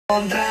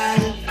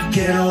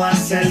Quiero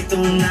hacerte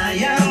una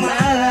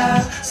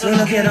llamada,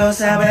 solo quiero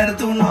saber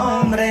tu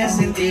nombre,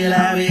 sin ti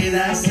la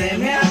vida se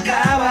me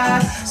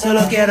acaba,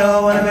 solo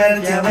quiero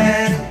volverte a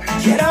ver.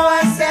 Quiero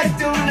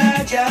hacerte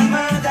una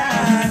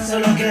llamada,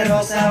 solo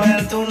quiero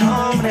saber tu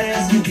nombre,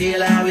 sin ti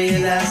la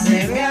vida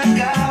se me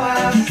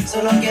acaba,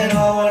 solo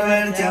quiero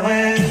volverte a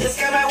ver. Es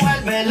que me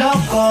vuelve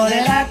loco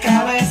de la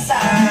cabeza,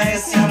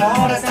 ese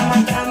amor está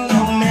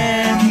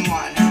matándome,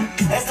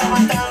 está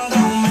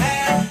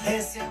matándome,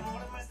 ese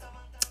amor me está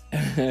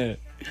matando.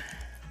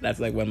 That's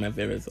like one of my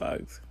favorite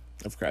songs.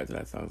 I've cried to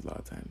that song a lot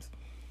of times.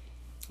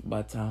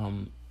 But,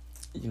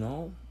 you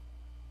know,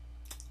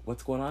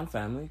 what's going on,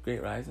 family?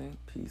 Great Rising,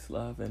 peace,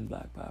 love, and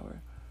Black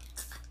Power.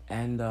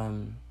 And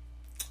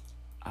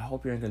I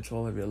hope you're in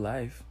control of your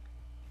life,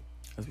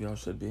 as we all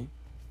should be.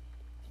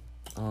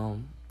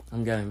 I'm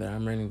getting there.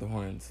 I'm raining the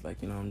horns.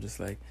 Like, you know, I'm just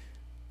like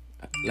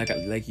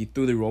you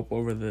threw the rope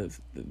over the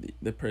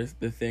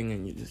thing,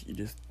 and you're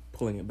just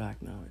pulling it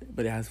back now.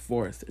 But it has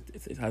force.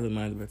 It has a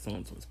mind of its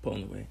own, so it's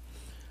pulling away.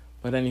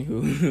 But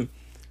anywho,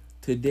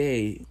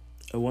 today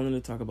I wanted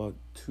to talk about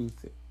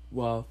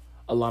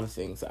a lot of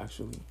things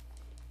actually.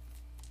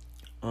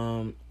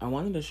 I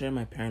wanted to share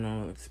my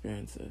paranormal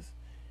experiences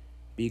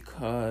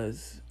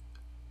because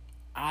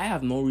I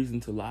have no reason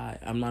to lie.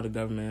 I'm not a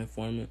government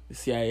informant. The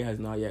CIA has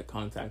not yet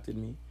contacted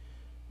me.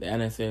 The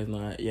NSA has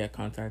not yet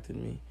contacted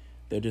me.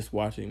 They're just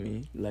watching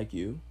me, like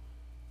you.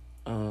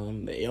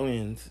 The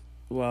aliens,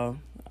 well,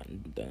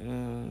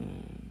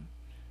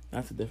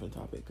 that's a different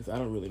topic because I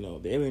don't really know.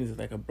 The aliens is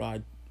like a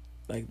broad,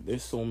 like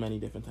there's so many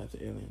different types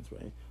of aliens,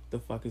 right? The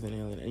fuck is an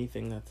alien?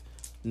 Anything that's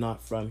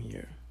not from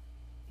here,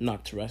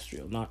 not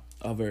terrestrial, not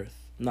of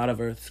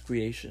Earth's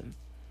creation,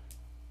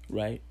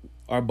 right?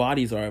 Our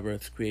bodies are of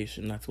Earth's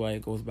creation. That's why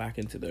it goes back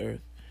into the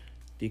Earth,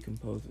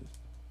 decomposes,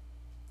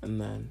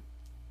 and then,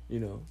 you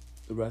know,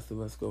 the rest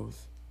of us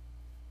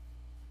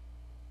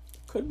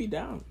could be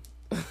down.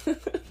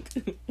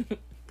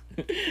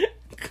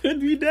 Could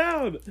be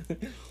down.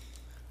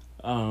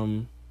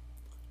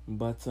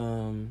 But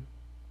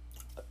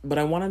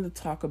I wanted to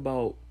talk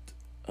about,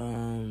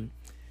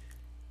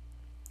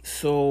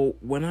 so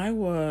when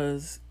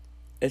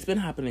it's been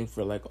happening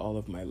for like all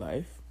of my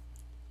life.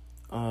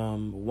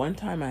 One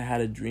time I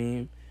had a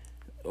dream,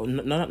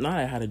 not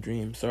I had a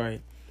dream,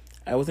 sorry.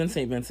 I was in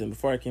St. Vincent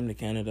before I came to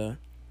Canada.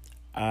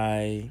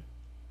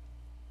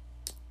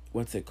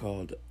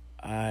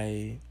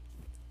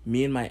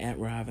 Me and my aunt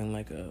were having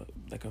like a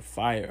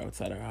fire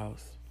outside our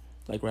house.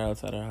 Like right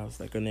outside our house,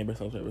 like our neighbor's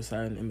house right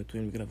beside, and in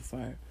between we could have a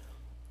fire.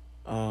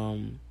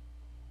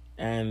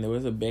 And there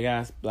was a big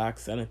ass black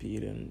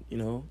centipede, and you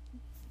know,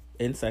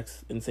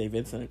 insects in St.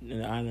 Vincent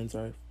and the islands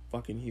are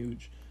fucking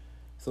huge.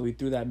 So we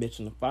threw that bitch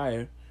in the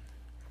fire,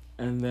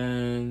 and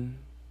then,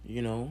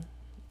 you know,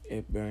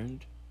 it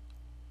burned.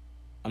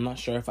 I'm not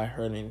sure if I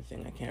heard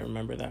anything. I can't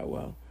remember that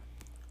well,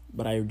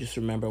 but I just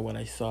remember what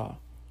I saw.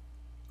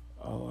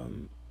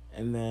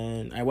 And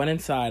then I went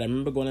inside. I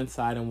remember going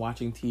inside and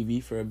watching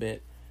TV for a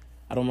bit.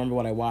 I don't remember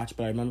what I watched,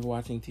 but I remember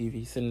watching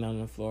TV, sitting down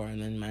on the floor,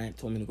 and then my aunt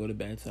told me to go to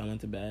bed, so I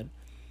went to bed.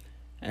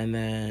 And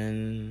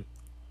then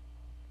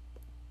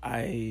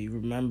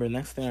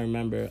next thing I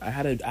remember, I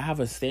have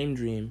a same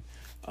dream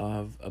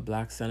of a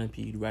black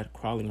centipede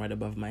crawling right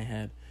above my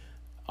head.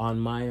 On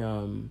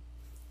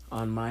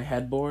my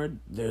headboard,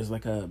 there's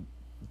like a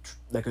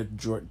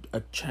drawer,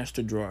 a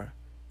chest drawer,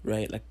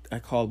 right? Like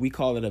we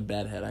call it a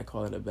bedhead. I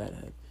call it a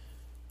bedhead.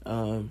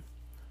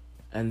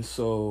 And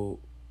so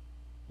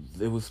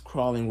it was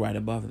crawling right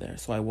above there.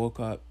 So I woke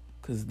up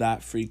because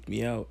that freaked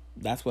me out.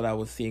 That's what I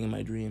was seeing in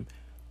my dream.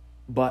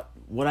 But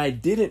what I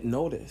didn't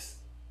notice,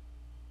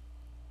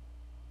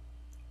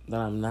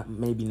 that I'm not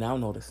maybe now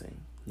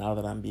noticing, now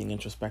that I'm being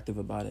introspective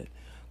about it,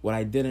 what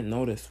I didn't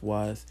notice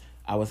was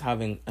I was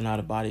having an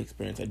out-of-body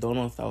experience. I don't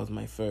know if that was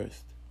my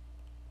first,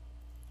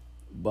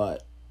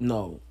 but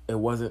no, it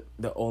wasn't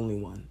the only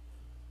one.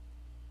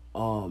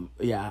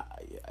 Yeah,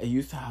 it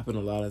used to happen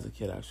a lot as a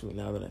kid, actually,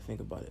 now that I think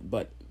about it.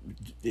 But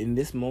in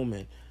this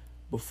moment,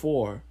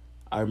 before,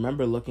 I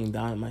remember looking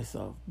down at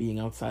myself, being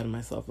outside of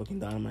myself, looking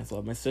down at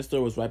myself. My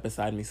sister was right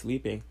beside me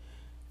sleeping,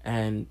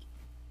 and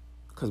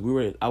because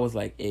I was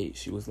like 8,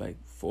 she was like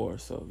 4,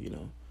 so, you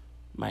know,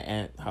 my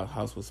aunt's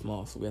house was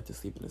small, so we had to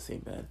sleep in the same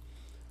bed.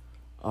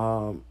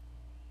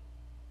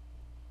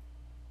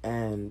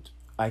 And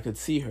I could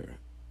see her,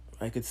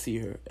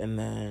 and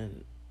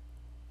then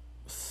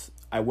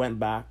I went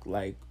back,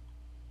 like,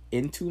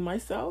 into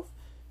myself.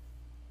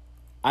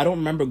 I don't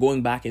remember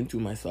going back into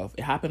myself.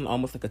 It happened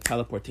almost like a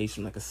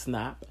teleportation, like a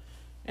snap.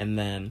 And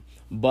then,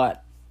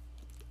 but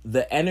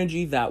the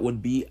energy that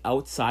would be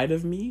outside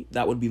of me,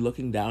 that would be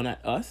looking down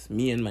at us,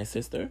 me and my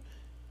sister,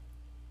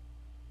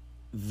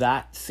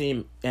 that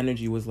same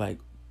energy was like,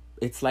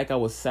 it's like I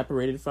was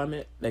separated from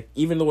it. Like,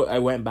 even though I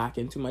went back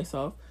into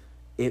myself,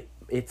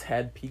 its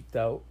head peeked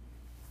out.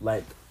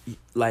 Like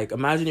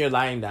imagine you're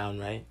lying down,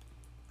 right?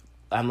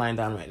 I'm lying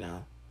down right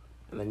now.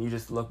 And then you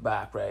just look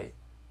back, right?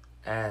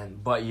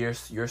 But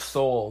your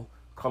soul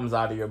comes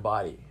out of your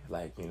body.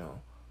 Like, you know,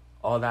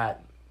 all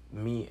that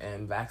me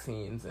and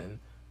vaccines and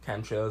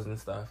chemtrails and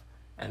stuff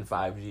and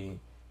 5G,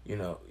 you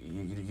know,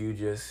 you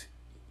just,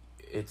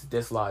 it's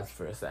dislodged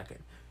for a second.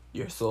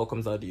 Your soul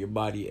comes out of your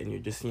body and you're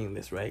just seeing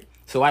this, right?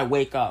 So I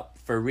wake up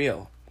for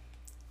real,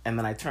 and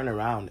then I turn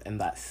around and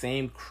that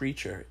same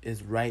creature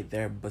is right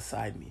there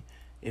beside me.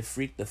 It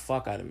freaked the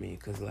fuck out of me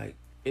because, like,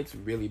 it's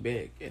really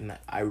big, and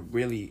I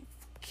really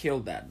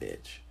killed that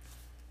bitch.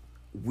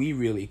 We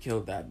really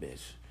killed that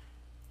bitch.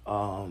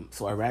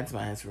 So I ran to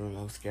my aunt's room.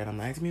 I was scared. I'm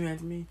like,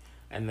 "Auntie me."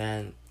 And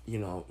then, you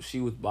know, she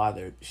was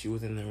bothered. She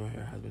was in there with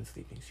her husband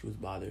sleeping. She was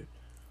bothered.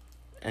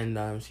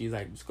 And she's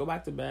like, "Just go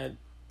back to bed."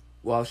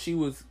 Well, she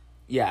was,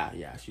 yeah,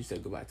 she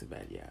said go back to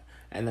bed, yeah.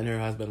 And then her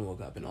husband woke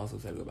up and also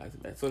said go back to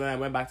bed. So then I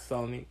went back to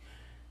Solomik,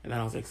 and then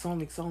I was like,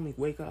 Solomik,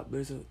 wake up. I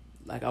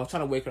was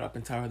trying to wake her up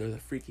and tell her there's a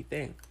freaky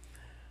thing.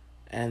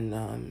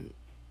 And,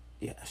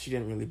 yeah, she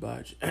didn't really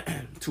budge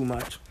too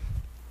much.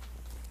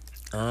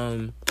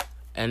 And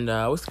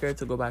I was scared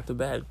to go back to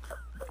bed.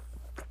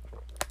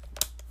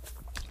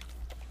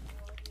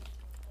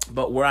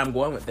 But where I'm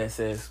going with this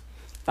is,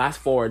 fast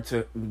forward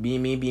to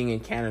me being in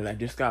Canada. I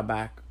just got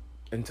back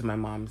into my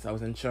mom's. I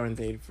was in Insurance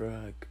Aid for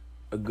like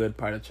a good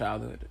part of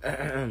childhood.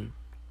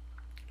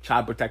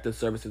 Child Protective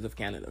Services of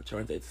Canada,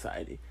 Insurance Aid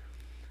Society.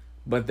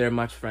 But they're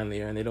much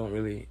friendlier, and they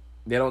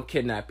don't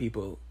kidnap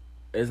people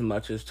as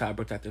much as Child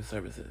Protective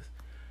Services.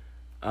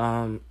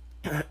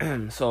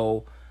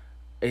 So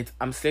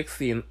I'm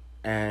 16,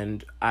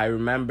 and I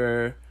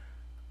remember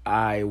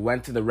I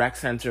went to the rec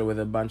center with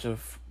a bunch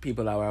of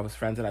people that I was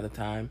friends with at the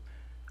time.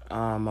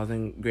 I was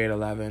in grade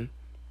 11.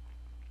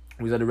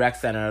 We was at the rec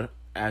center.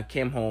 I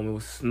came home. It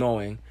was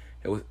snowing.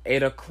 It was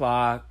 8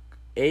 o'clock.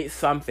 8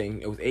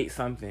 something. It was 8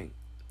 something.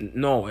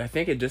 No, I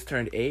think it just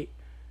turned 8.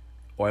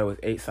 Or it was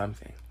 8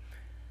 something.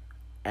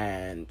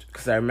 And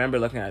because I remember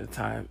looking at the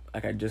time,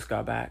 like I just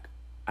got back.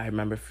 I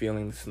remember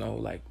feeling the snow,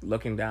 like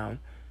looking down.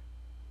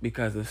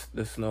 Because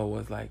the snow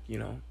was like, you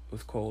know, it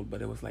was cold,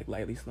 but it was like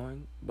lightly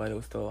snowing. But it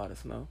was still a lot of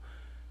snow.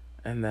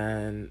 And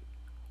then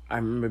I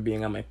remember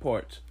being on my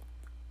porch,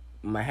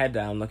 my head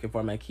down, looking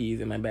for my keys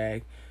in my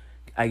bag.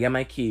 I get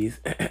my keys.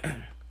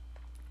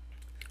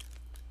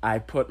 I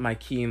put my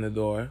key in the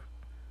door.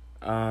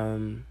 I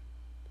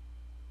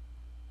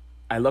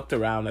looked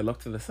around. I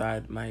looked to the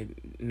side. My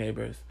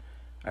neighbors.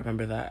 I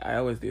remember that. I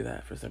always do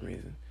that for some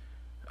reason.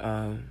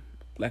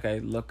 Like I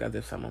look as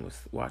if someone was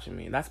watching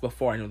me. That's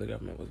before I knew the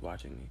government was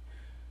watching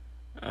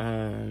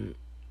me.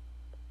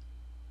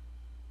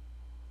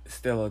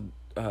 Still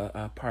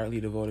a partly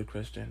devoted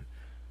Christian.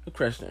 A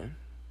Christian.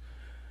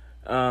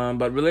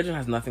 But religion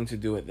has nothing to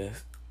do with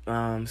this.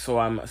 So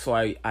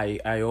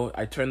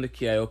I turn the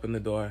key, I open the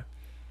door,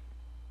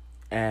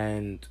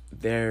 and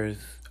there's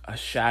a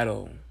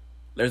shadow.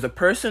 There's a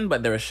person,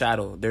 but they're a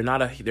shadow. They're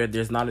not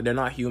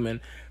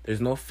human.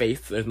 There's no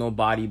face, there's no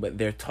body, but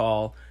they're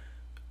taller,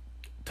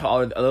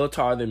 a little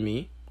taller than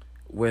me,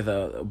 with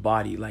a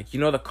body. Like, you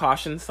know the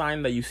caution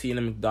sign that you see in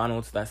a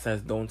McDonald's that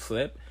says don't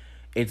slip?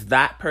 It's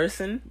that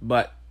person,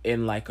 but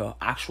in like a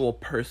actual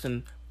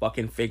person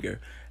fucking figure.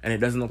 And it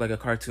doesn't look like a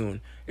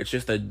cartoon. It's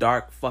just a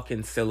dark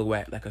fucking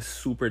silhouette, like a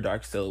super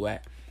dark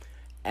silhouette.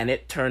 And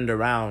it turned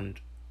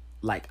around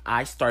like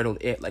I startled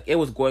it. Like it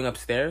was going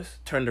upstairs,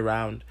 turned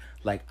around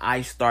like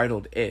I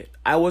startled it.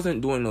 I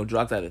wasn't doing no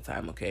drugs at the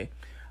time, okay?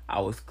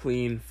 I was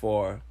clean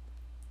for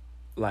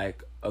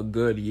like a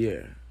good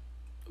year.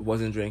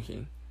 Wasn't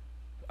drinking.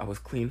 I was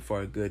clean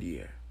for a good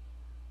year.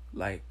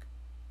 Like,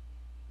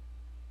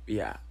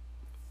 yeah.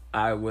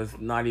 I was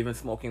not even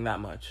smoking that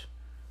much.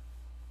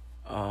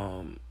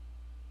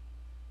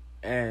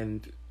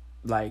 And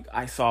like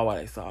I saw what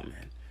I saw,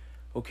 man.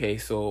 Okay,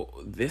 so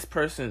this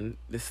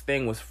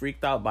thing was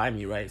freaked out by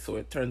me, right? So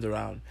it turns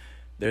around.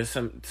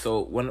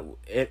 When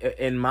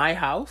in my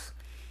house,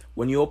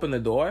 when you open the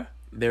door,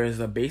 there is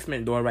a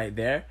basement door right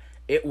there.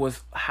 It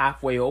was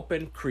halfway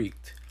open,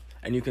 creaked,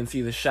 and you can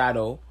see the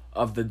shadow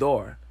of the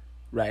door,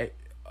 right?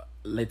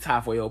 It's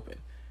halfway open.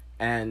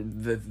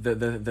 And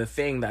the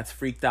thing that's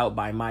freaked out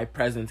by my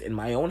presence in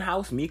my own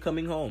house, me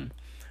coming home,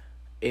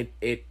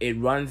 it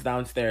runs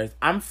downstairs.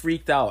 I'm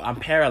freaked out. I'm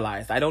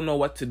paralyzed. I don't know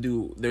what to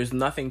do. There's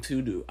nothing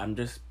to do. I'm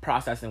just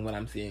processing what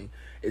I'm seeing.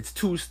 It's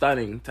too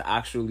stunning to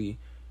actually,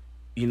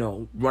 you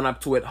know, run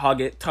up to it, hug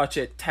it, touch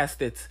it,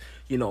 test it.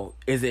 You know,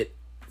 is it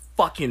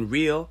fucking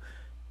real?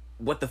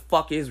 What the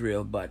fuck is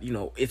real? But, you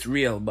know, it's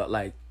real. But,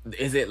 like,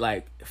 is it,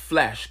 like,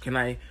 flesh? Can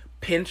I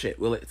pinch it?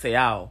 Will it say,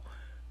 ow?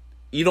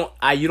 You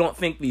don't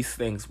think these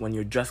things when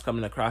you're just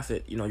coming across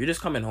it. You know, you're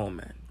just coming home,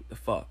 man. The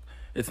fuck?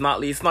 It's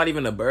not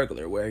even a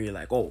burglar where you're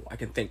like, oh, I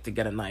can think to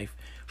get a knife,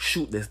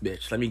 shoot this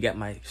bitch. Let me get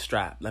my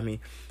strap. Let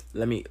me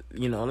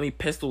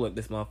pistol whip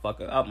this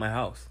motherfucker out my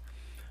house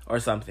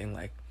or something.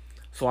 Like,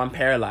 so I'm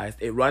paralyzed.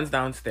 It runs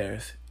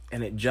downstairs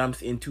and it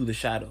jumps into the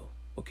shadow.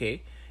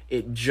 Okay,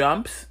 it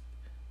jumps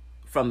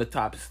from the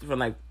top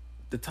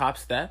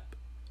step,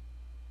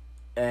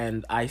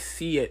 and I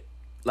see it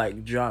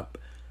like jump.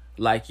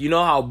 Like, you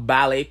know how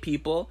ballet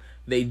people,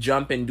 they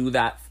jump and do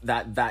they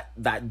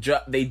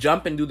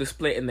jump and do the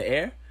split in the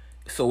air?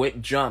 So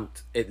it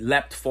jumped, it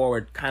leapt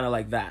forward kind of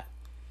like that.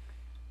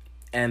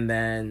 And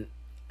then,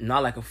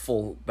 not like a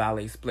full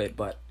ballet split,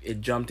 but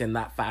it jumped in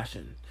that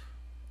fashion.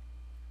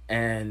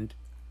 And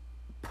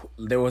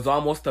there was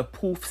almost a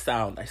poof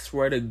sound. I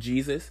swear to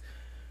Jesus.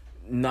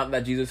 Not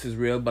that Jesus is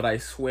real, but I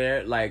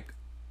swear, like,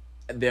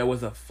 there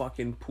was a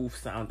fucking poof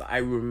sound. I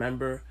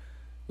remember,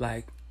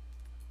 like,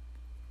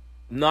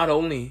 not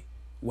only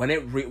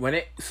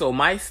so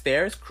my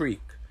stairs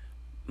creak.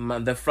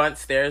 The front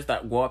stairs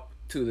that go up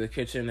to the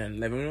kitchen and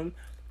living room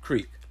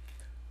creak.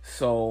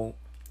 So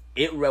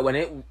when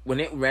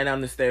it ran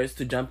down the stairs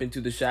to jump into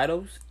the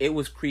shadows, it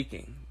was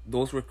creaking.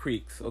 Those were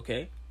creaks,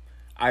 okay?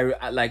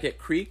 I like, it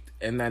creaked,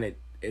 and then it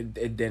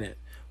didn't.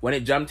 When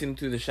it jumped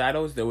into the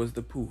shadows, there was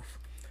the poof.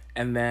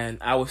 And then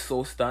I was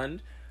so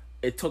stunned.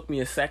 It took me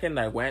a second.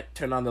 I went,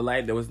 turned on the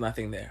light, there was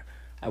nothing there.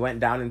 I went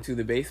down into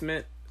the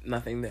basement,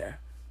 nothing there.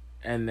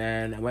 And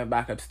then I went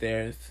back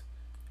upstairs,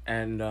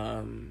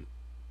 and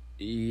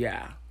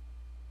yeah.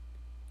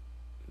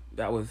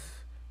 I was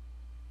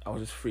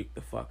just freaked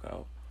the fuck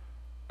out.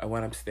 I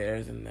went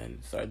upstairs and then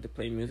started to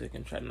play music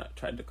and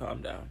tried to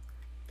calm down.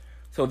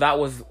 So that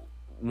was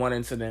one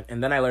incident.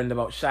 And then I learned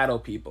about shadow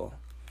people.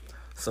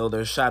 So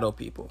there's shadow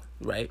people,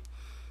 right?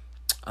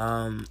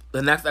 The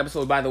next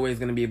episode, by the way, is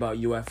going to be about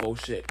UFO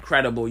shit.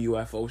 Credible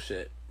UFO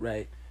shit,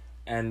 right?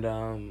 And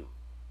the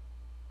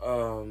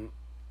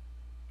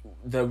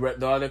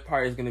other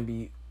part is going to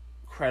be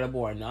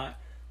credible or not.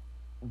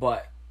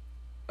 But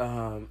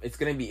it's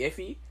going to be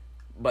iffy.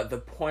 But the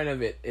point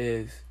of it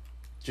is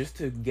just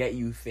to get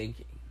you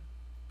thinking,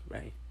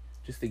 right?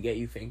 Just to get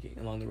you thinking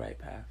along the right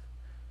path.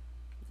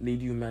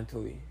 Lead you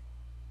mentally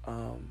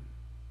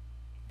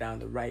down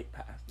the right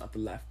path, not the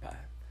left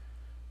path.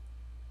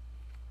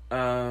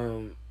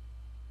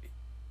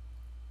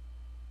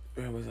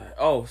 Where was I?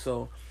 Oh,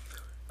 so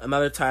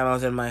another time I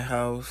was in my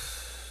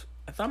house.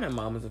 I thought my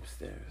mom was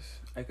upstairs.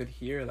 I could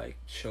hear, like,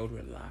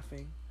 children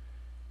laughing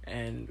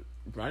and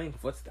running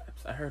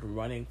footsteps. I heard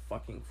running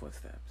fucking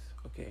footsteps,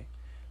 okay?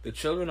 The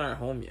children aren't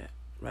home yet,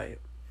 right?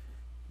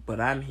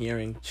 But I'm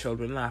hearing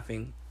children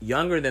laughing,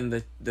 younger than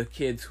the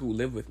kids who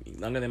live with me,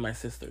 younger than my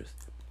sisters,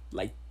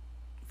 like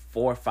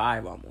 4 or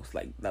 5 almost,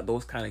 like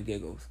those kind of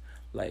giggles,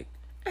 like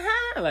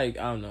I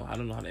don't know how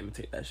to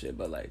imitate that shit,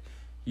 but, like,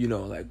 you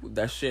know, like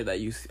that shit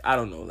that you see, I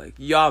don't know, like,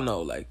 y'all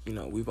know, like, you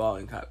know, we've all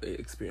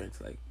experienced,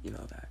 like, you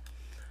know, that.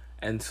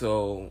 And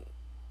so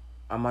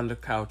I'm on the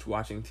couch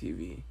watching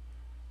TV,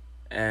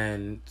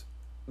 and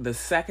the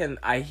second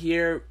I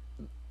hear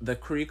the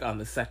creak on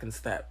the second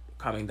step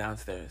coming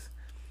downstairs,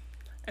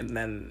 and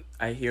then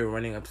I hear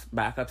running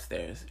back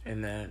upstairs,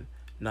 and then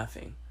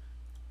nothing.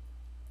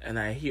 And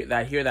I hear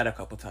that a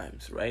couple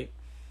times, right?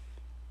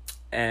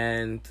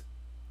 And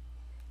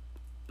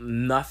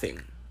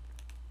nothing.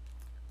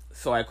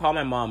 So I call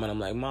my mom, and I'm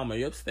like, Mom, are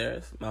you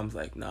upstairs? Mom's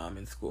like, nah, I'm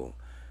in school.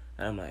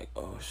 And I'm like,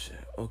 oh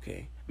shit,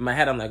 okay. In my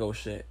head, I'm like, oh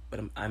shit,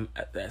 but I'm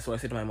at that. So I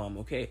say to my mom,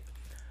 okay.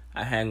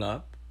 I hang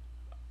up,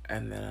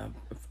 and then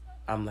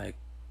I'm like,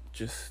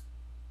 just,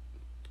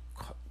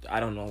 I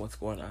don't know what's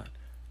going on,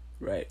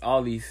 right?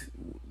 All these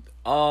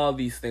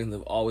things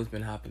have always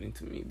been happening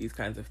to me. These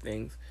kinds of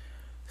things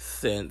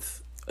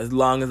since as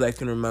long as I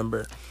can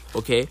remember.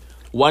 Okay,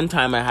 one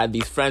time I had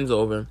these friends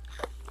over,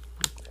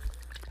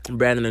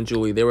 Brandon and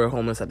Julie. They were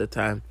homeless at the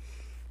time.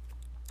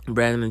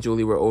 Brandon and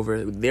Julie were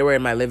over. They were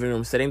in my living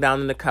room, sitting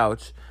down on the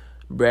couch.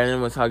 Brandon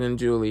was hugging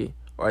Julie,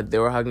 or they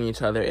were hugging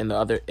each other.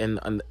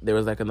 There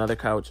was like another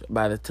couch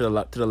to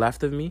the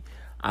left of me.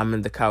 I'm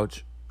in the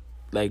couch,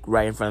 like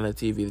right in front of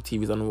the TV. The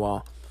TV's on the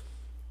wall,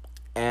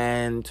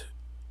 and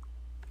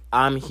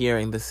I'm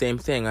hearing the same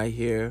thing. I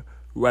hear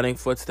running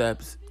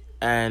footsteps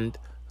and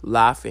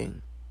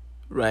laughing,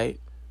 right?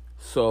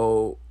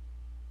 So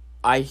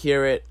I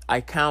hear it.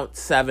 I count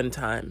 7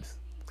 times.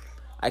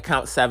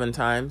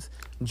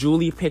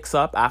 Julie picks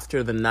up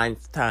after the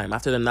 9th time.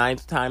 After the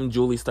 9th time,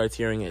 Julie starts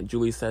hearing it.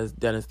 Julie says,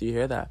 Dennis, do you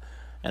hear that?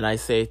 And I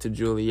say to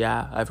Julie,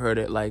 yeah, I've heard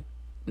it like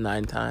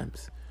 9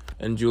 times.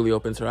 And Julie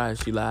opens her eyes.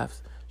 She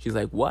laughs. She's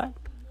like, what?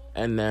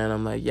 And then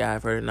I'm like, yeah,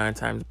 I've heard it 9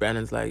 times.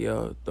 Brandon's like,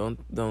 yo, don't.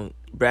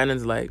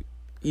 Brandon's like,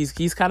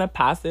 he's kind of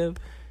passive.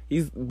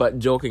 But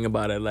joking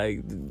about it,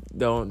 like,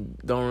 don't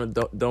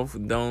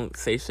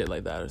say shit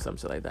like that or some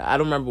shit like that. I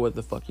don't remember what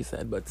the fuck he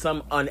said, but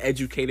some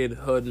uneducated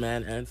hood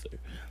man answer.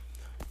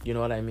 You know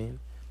what I mean?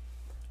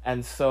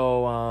 And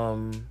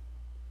so,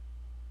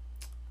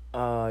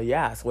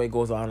 yeah, so it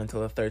goes on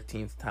until the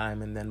 13th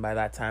time, and then by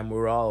that time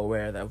we're all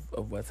aware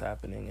of what's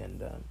happening,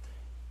 and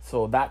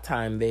so that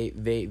time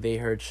they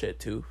heard shit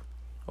too,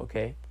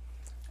 okay,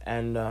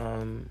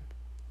 and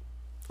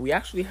we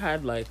actually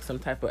had like some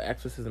type of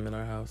exorcism in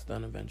our house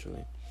done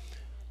eventually.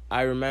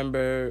 I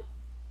remember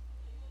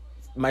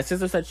my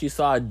sister said she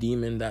saw a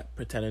demon that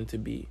pretended to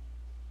be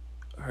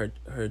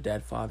her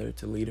dead father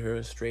to lead her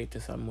astray to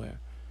somewhere,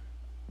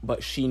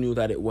 but she knew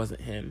that it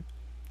wasn't him.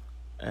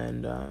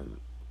 And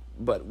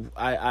but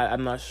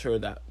I'm not sure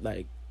that,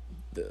 like,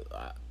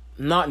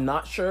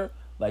 not sure,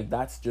 like,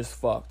 that's just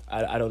fucked.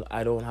 I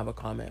don't have a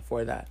comment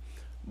for that.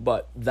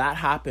 But that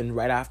happened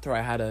right after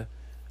I had a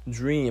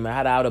dream. I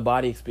had an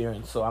out-of-body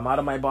experience. So I'm out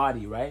of my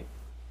body, right?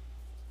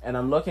 and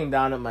I'm looking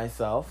down at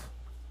myself.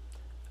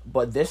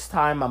 But this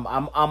time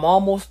I'm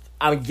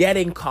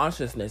getting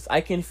consciousness. I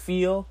can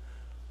feel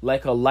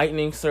like a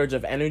lightning surge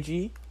of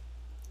energy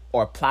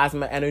or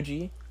plasma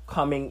energy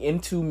coming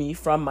into me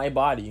from my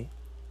body.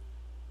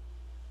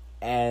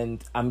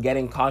 And I'm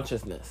getting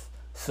consciousness.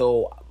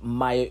 So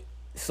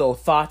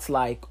thoughts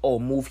like, oh,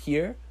 move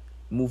here,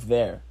 move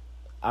there,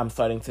 I'm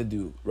starting to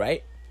do,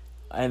 right?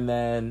 And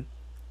then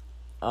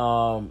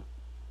I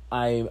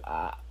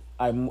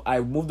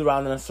moved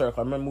around in a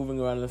circle. I remember moving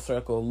around in a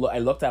circle. I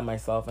looked at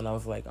myself and I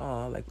was like,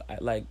 oh,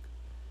 like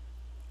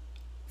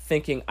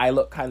thinking I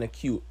look kind of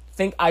cute.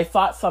 I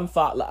thought some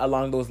thought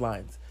along those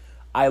lines.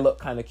 I look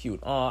kind of cute.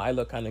 Oh, I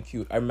look kind of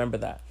cute. I remember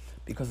that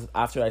because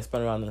after I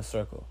spun around in a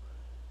circle.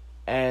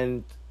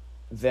 And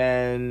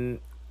then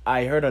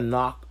I heard a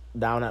knock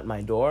down at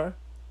my door,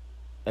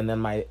 and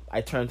then I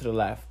turned to the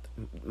left.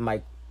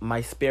 My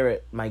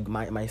spirit,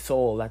 my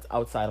soul that's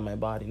outside of my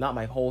body, not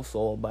my whole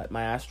soul, but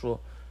my astral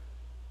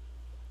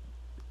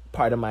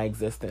part of my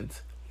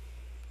existence,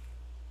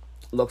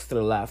 looks to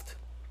the left.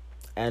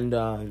 And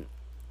I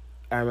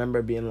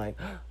remember being like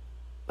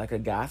a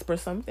gasp or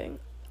something.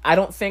 I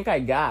don't think I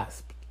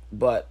gasped,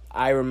 but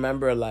I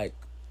remember like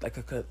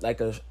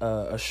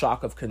a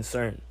shock of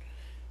concern.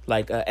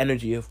 Like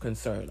energy of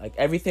concern. Like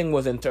everything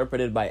was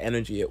interpreted by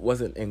energy. It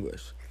wasn't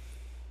English.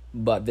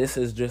 But this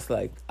is just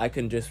like, I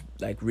can just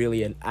like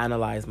really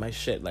analyze my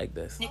shit like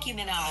this. Nicki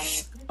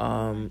Minaj.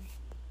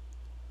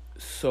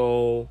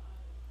 So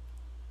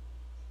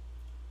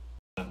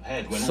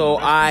where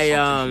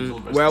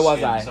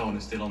was I?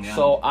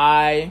 So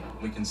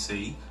we can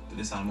see that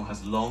this animal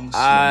has long,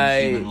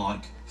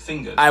 human-like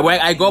fingers.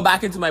 I go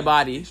back into my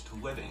body,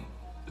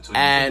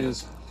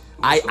 and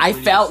I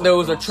felt there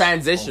was a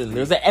transition. There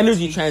was an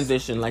energy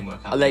transition. Like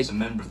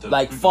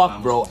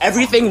fuck, bro.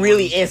 Everything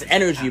really is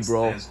energy,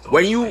 bro.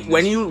 When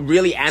you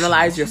really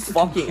analyze your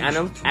fucking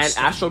and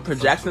astral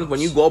projections,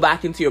 when you go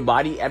back into your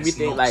body,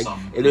 everything like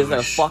it is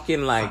a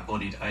fucking like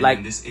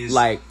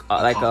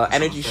a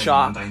energy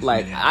shock.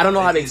 Like I don't know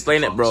how to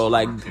explain it, bro.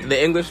 Like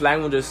the English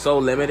language is so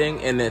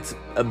limiting in its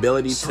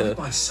ability to.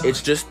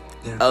 It's just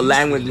a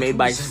language made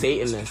by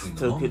Satanists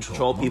to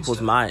control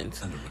people's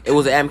minds. It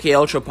was an MK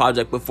Ultra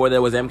project before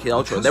there was MK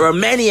Ultra. There were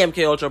many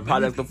MK Ultra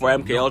projects before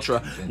MK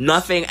Ultra.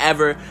 Nothing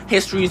ever.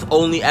 History's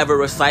only ever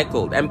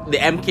recycled. The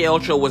MK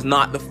Ultra was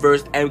not the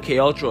first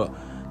MK Ultra.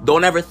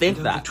 Don't ever think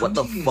that. What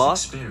the fuck?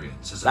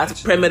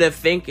 That's primitive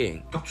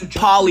thinking.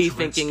 Poly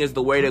thinking is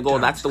the way to go.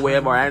 That's the way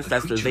of our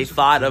ancestors. They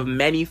thought of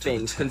many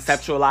things,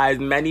 conceptualized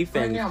many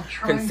things,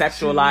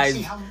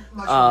 conceptualized,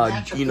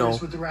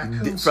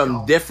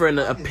 from different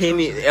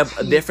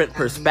different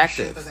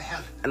perspectives.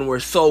 And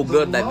were so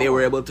good that they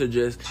were able to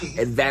just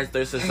advance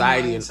their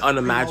society in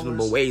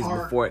unimaginable ways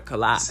before it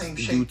collapsed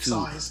due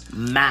to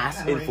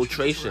mass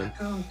infiltration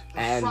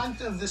and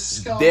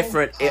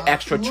different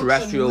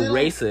extraterrestrial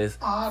races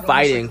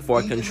fighting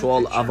for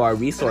control of our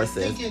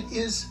resources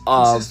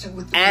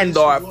and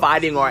are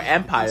fighting our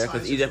empire,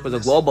 because Egypt was a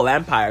global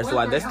empire. So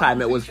at this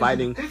time it was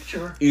fighting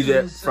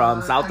Egypt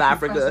from South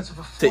Africa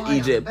to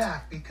Egypt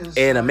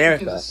in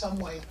America.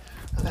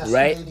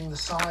 Right?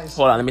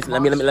 Hold on,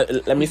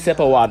 let me sip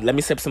a water. Let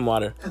me sip some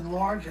water.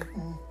 Enlarge it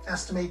and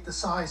estimate the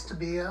size to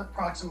be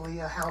approximately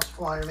a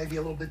housefly or maybe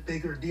a little bit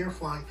bigger deer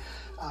fly.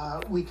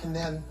 We can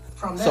then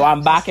from that. So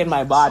I'm back in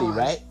my body,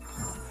 right?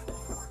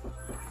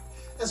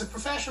 As a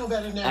professional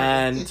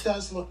veterinarian, it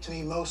does look to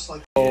me most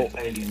like. So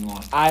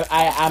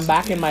I'm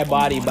back in my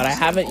body, but I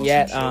haven't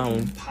yet.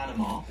 I'm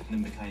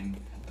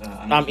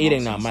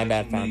eating now. My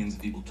bad, fam. Millions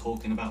of people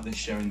talking about this,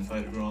 sharing the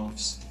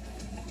photographs.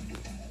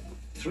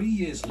 3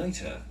 years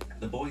later,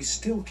 the boys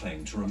still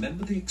claim to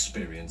remember the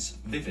experience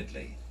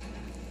vividly.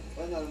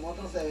 Bueno, el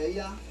monstruo se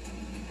veía,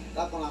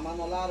 está con la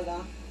mano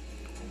larga.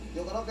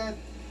 Yo creo que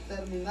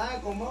terminaba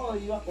de comer o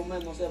iba a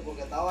comer, no sé,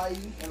 porque estaba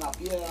ahí en la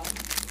piedra.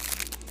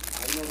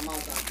 Ahí normal,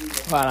 tranquilo.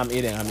 Hold on, I'm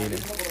eating.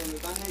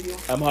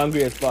 I'm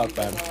hungry as fuck,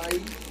 fam.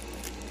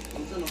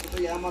 Entonces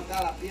nosotros llegamos acá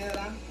a la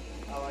piedra,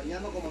 a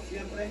bañarnos como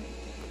siempre,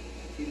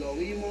 y lo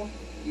vimos,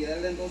 y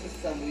él entonces se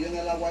zambulló en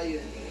el agua y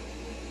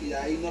de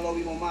ahí no lo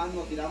vimos más,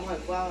 nos tiramos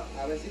después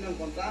a ver si lo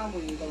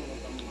encontramos y nunca lo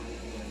encontramos más.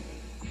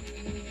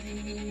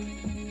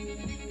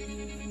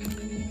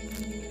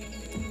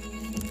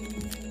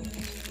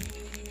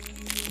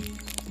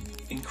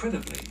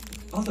 Incredibly,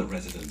 other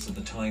residents at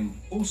the time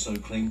also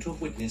claimed to have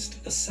witnessed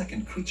a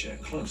second creature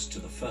close to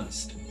the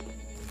first.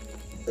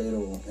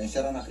 Pero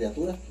esa era una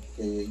criatura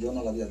que yo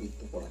no la había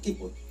visto por aquí,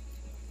 pues,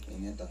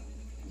 en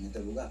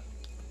este lugar.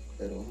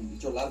 Pero un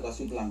bicho largo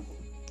así blanco.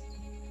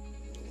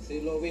 Sí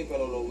lo vi,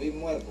 pero lo vi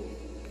muerto.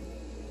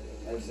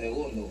 El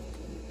segundo.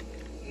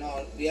 No,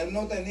 piel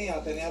no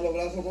tenía los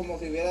brazos como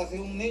si hubiera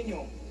sido un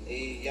niño.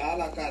 Y ya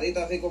la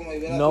carita así como si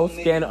hubiera sido un niño.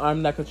 No skin,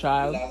 arm like a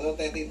child. Las dos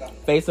tetitas.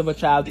 Face of a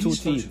child, These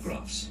 2 teeth.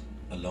 photographs,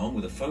 along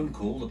with a phone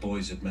call the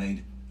boys had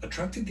made,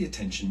 attracted the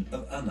attention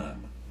of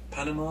ANAM,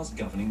 Panama's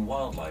governing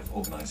wildlife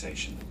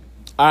organization.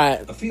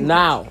 Alright,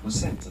 now was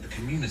sent to the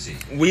community.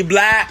 we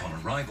black. On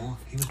arrival,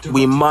 he was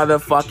We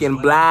motherfucking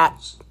black.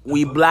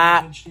 We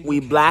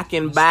black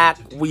in back.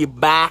 We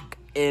back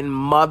in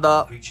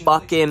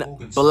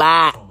motherfucking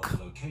black.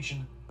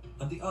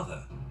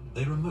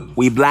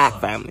 We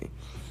black, family.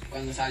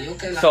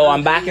 So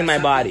I'm back in my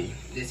body.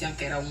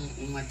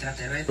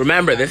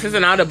 Remember, this is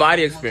an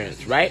out-of-body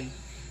experience, right?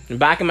 I'm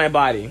back in my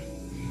body.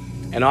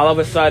 And all of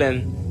a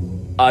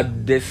sudden, a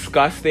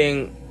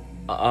disgusting,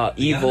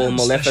 evil,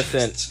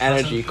 maleficent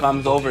energy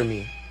comes over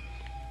me.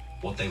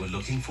 What they were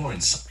looking for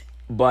inside.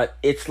 But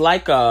it's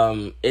like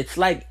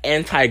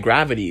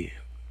anti-gravity.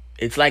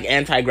 It's like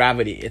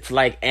anti-gravity. It's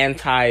like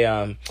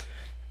anti-melanin,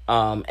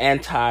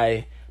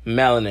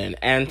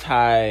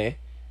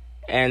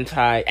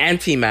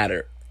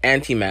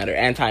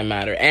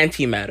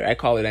 antimatter. I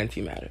call it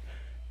antimatter.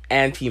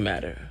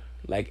 Antimatter.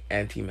 Like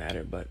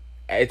antimatter, but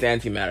it's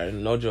antimatter.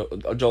 No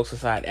jokes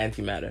aside,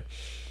 antimatter.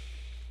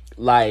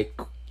 Like,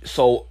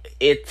 so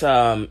it,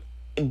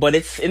 but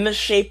it's in the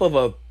shape of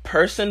a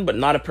person, but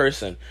not a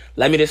person.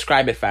 Let me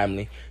describe it,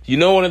 family. You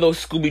know one of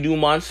those Scooby-Doo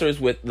monsters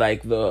with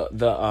like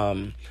with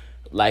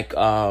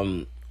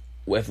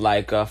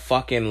like a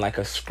fucking like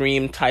a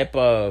Scream type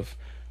of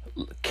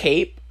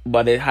cape,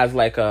 but it has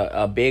like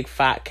a big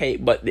fat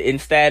cape, but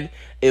instead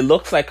it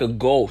looks like a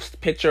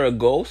ghost. Picture a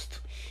ghost.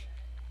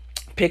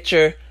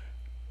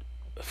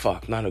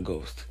 Not a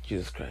ghost.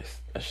 Jesus Christ,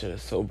 that shit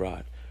is so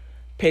broad.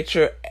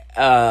 Picture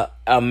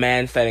a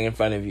man standing in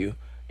front of you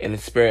in a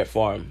spirit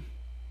form.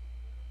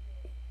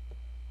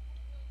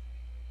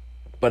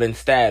 But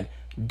instead,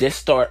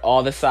 distort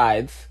all the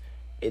sides.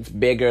 It's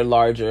bigger,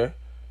 larger,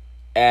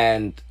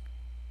 and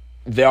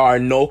there are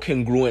no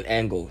congruent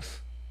angles.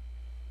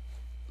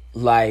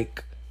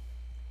 Like,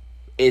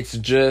 it's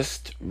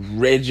just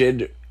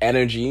rigid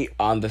energy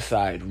on the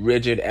side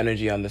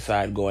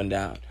going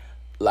down.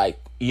 Like,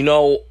 you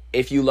know,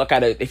 if you look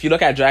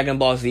at Dragon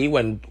Ball Z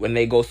when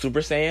they go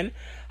Super Saiyan,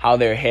 how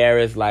their hair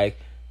is like,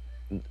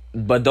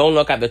 but don't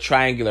look at the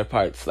triangular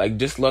parts. Like,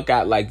 just look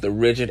at like the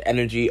rigid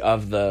energy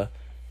of the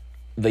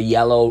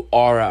yellow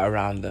aura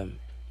around them.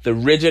 The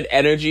rigid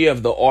energy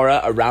of the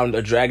aura around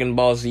a Dragon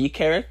Ball Z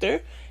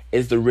character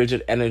is the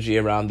rigid energy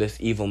around this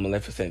evil,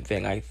 maleficent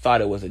thing. I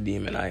thought it was a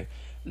demon. I'm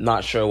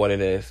not sure what it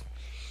is.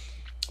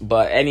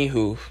 But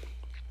anywho,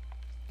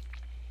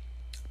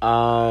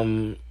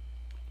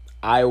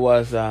 I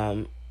was,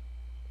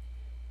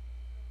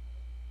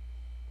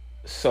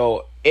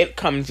 so it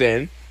comes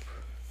in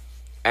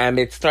and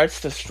it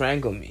starts to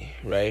strangle me,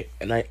 right?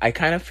 And I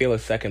kind of feel a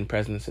second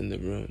presence in the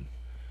room.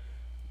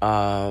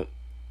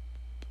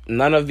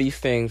 None of these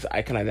things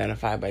I can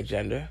identify by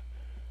gender,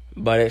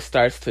 but it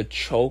starts to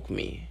choke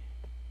me,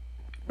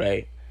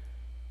 right?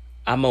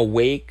 I'm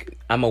awake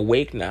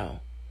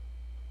now.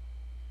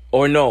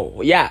 Or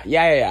no,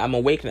 yeah, I'm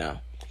awake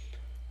now.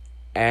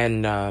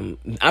 And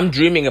I'm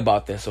dreaming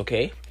about this,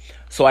 okay?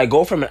 So I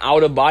go from an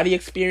out-of-body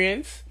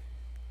experience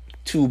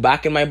to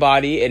back in my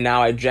body, and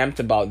now I dreamt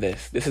about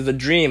this. This is a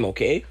dream,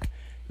 okay?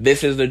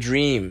 This is the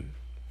dream.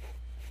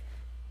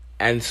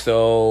 And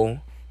so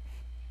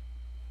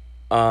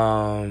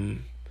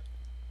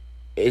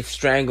it's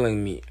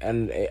strangling me,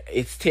 and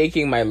it's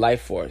taking my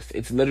life force.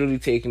 It's literally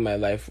taking my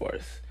life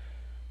force.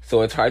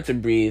 So it's hard to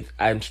breathe.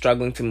 I'm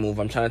struggling to move.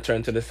 I'm trying to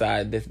turn to the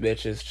side. This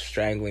bitch is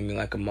strangling me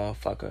like a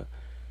motherfucker.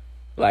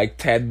 Like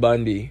Ted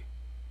Bundy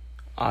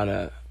on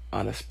a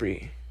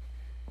spree.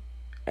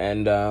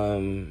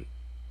 And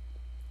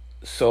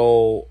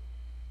so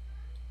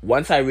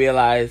once I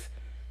realize,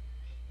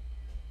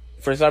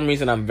 for some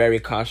reason I'm very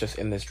conscious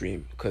in this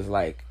dream, because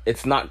like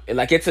it's not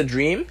like it's a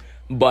dream,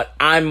 but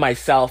I'm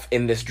myself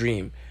in this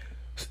dream.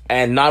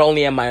 And not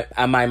only am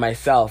I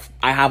myself,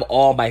 I have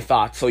all my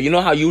thoughts. So you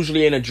know how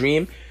usually in a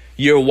dream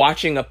you're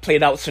watching a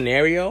played out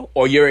scenario,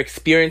 or you're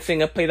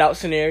experiencing a played out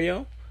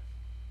scenario,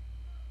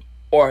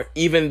 or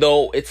even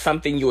though it's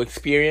something you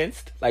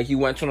experienced, like you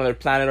went to another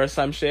planet or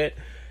some shit,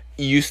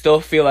 you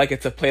still feel like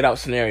it's a played out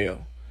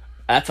scenario.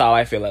 That's how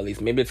I feel, at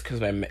least. Maybe it's because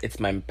it's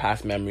my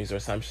past memories or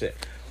some shit.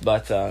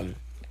 But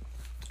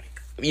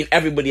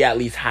everybody at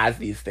least has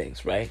these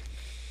things, right?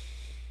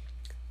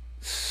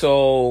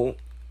 So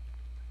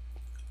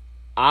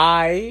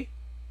I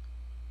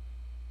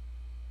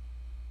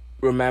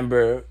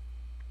remember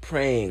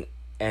praying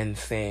and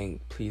saying,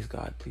 please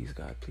God, please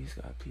God, please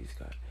God, please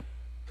God,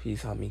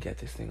 please help me get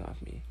this thing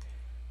off me.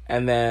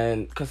 And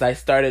then, because I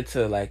started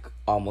to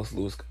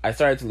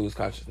lose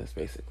consciousness,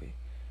 basically.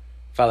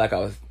 Felt like I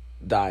was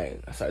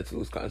dying. I started to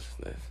lose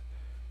consciousness.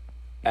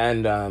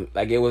 And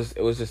it was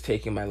just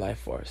taking my life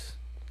force,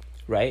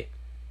 right?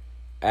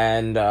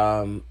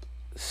 And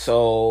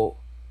so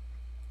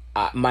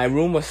my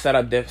room was set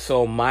up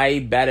so my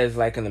bed is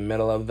like in the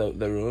middle of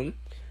the room,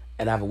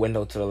 and I have a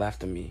window to the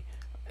left of me,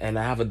 and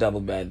I have a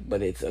double bed,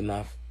 but it's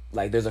enough.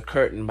 Like, there's a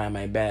curtain by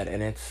my bed,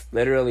 and it's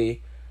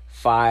literally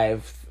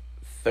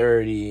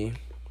 5:30.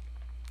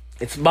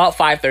 It's about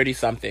 5:30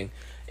 something.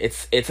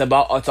 It's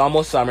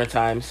almost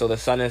summertime, so the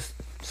sun is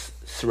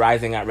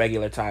rising at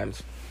regular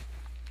times.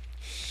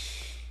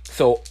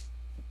 So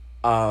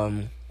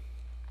I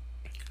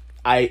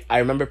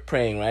remember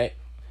praying, right?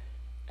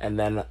 And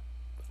then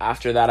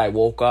after that I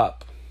woke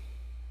up.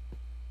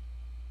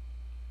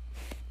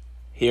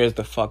 here's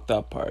the fucked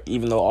up part.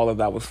 Even though all of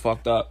that was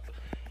fucked up,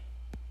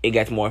 it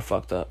gets more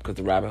fucked up because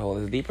the rabbit hole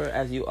is deeper,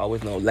 as you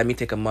always know. Let me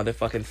take a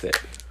motherfucking sip.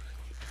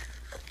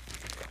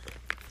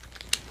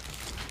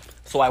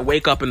 So I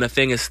wake up and the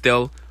thing is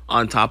still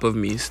on top of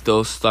me,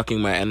 still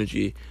sucking my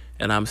energy,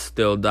 and I'm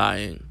still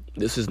dying.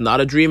 This is not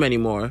a dream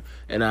anymore,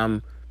 and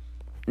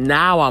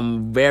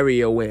I'm very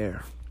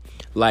aware.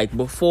 Like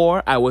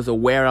before, I was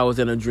aware I was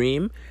in a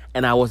dream,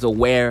 and I was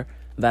aware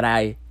that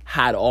I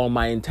had all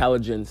my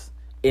intelligence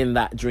in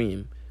that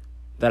dream,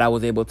 that I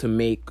was able to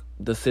make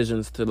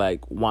decisions to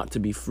like want to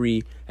be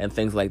free and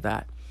things like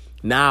that.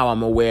 Now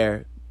I'm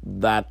aware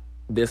that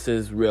this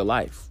is real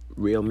life,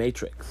 real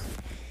Matrix.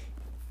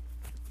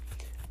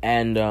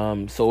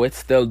 And so it's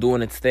still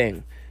doing its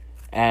thing.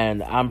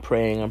 And I'm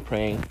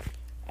praying.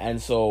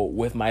 And so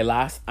with my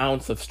last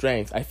ounce of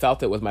strength, I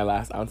felt it was my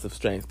last ounce of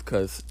strength,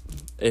 because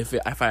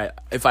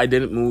if I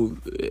didn't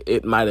move,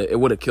 it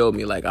would have killed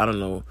me. Like, I don't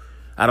know.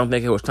 I don't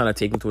think it was trying to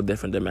take me to a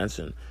different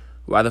dimension.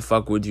 Why the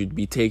fuck would you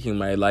be taking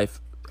my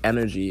life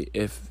energy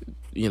if,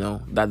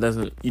 that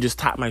doesn't... You just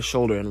tap my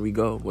shoulder and we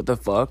go. What the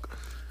fuck?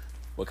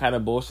 What kind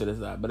of bullshit is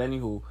that? But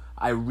anywho,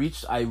 I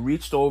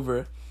reached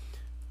over.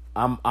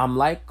 I'm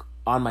like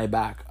on my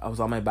back. I was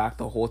on my back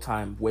the whole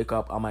time. Wake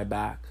up on my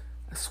back,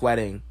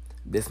 sweating.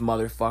 This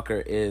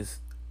motherfucker is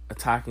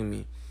attacking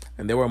me.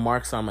 And there were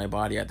marks on my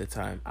body at the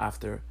time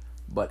after.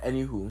 But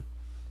anywho,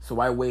 so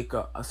I wake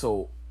up.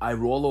 So I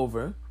roll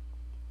over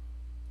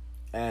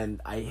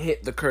and I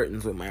hit the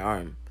curtains with my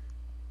arm.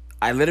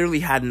 I literally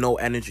had no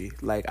energy.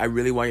 Like, I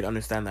really want you to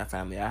understand that,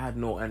 family. I had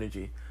no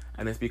energy.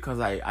 And it's because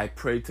I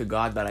prayed to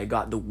God that I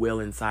got the will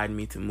inside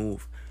me to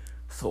move.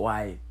 So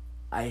I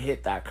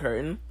hit that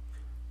curtain.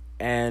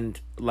 And,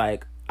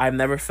 like, I've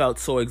never felt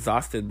so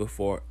exhausted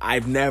before.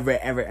 I've never,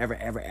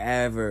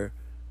 ever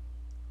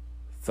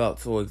felt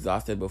so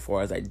exhausted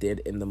before as I did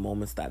in the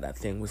moments that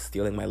thing was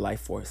stealing my life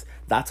force.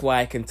 That's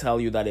why I can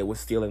tell you that it was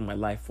stealing my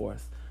life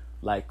force.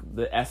 Like,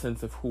 the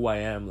essence of who I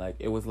am. Like,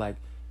 it was like,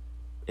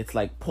 it's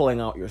like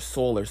pulling out your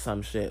soul or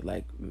some shit.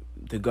 Like,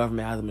 the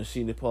government has a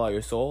machine to pull out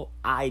your soul.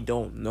 I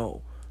don't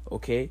know,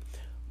 okay?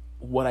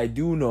 What I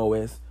do know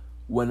is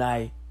when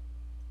I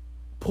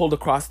pulled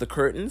across the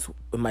curtains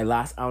with my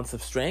last ounce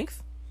of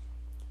strength,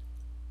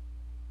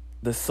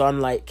 the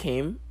sunlight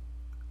came.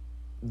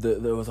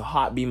 There was a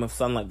hot beam of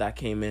sunlight that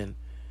came in.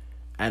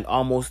 And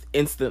almost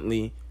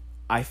instantly,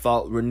 I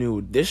felt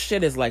renewed. This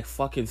shit is like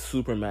fucking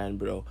Superman,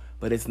 bro.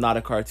 But it's not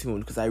a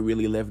cartoon because I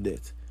really lived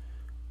it.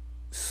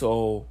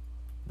 So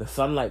the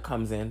sunlight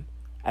comes in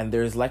and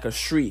there's like a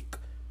shriek.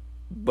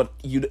 But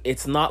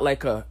it's not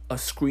like a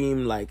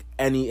scream like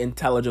any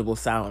intelligible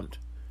sound.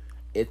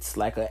 It's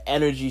like an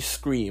energy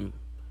scream.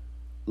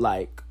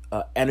 Like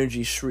an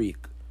energy shriek.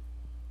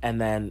 And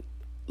then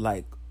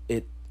like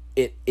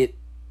it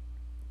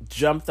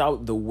jumped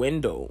out the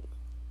window.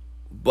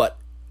 But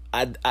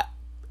I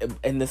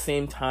in the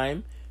same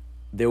time,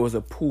 there was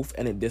a poof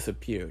and it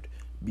disappeared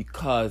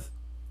because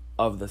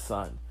of the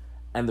sun.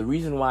 And the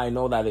reason why I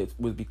know that it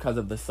was because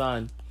of the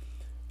sun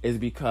is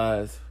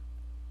because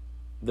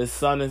the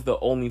sun is the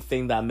only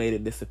thing that made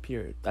it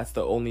disappear. That's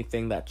the only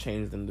thing that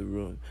changed in the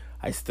room.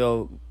 I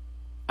felt,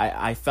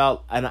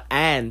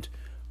 and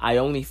I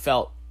only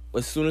felt,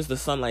 as soon as the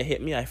sunlight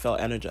hit me, I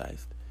felt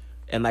energized.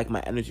 And like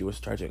my energy was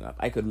charging up.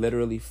 I could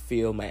literally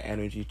feel my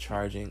energy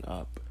charging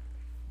up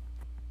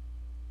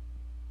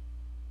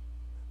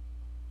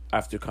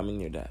after coming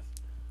near death.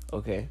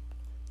 Okay?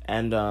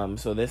 And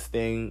so this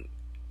thing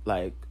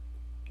like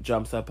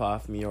jumps up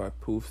off me or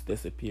poofs,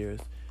 disappears.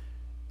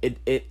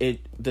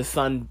 The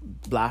sun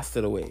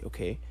blasted away,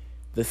 okay?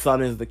 The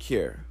sun is the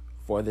cure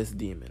for this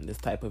demon, this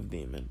type of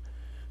demon.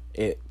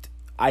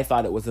 I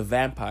thought it was a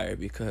vampire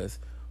because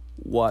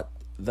what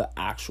the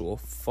actual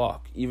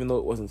fuck? Even though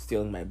it wasn't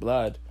stealing my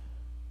blood,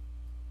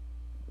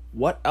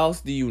 what else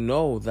do you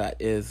know that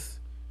is...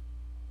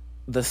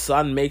 The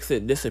sun makes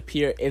it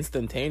disappear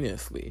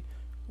instantaneously.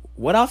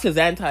 What else is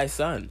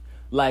anti-sun?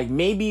 Like,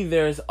 maybe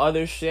there's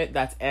other shit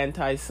that's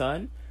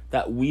anti-sun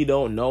that we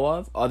don't know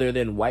of other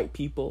than white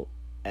people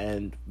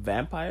and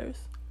vampires?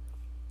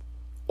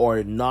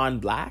 Or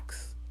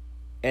non-blacks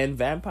and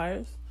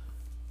vampires?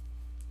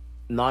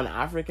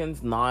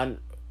 Non-Africans, and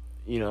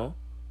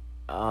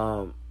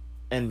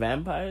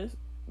vampires?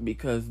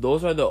 Because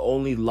those are the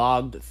only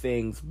logged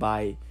things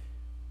by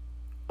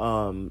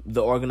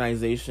the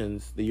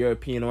organizations, the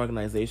European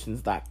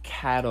organizations that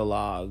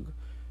catalog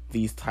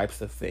these types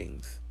of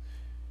things.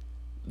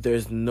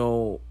 There's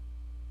no,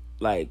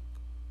 like,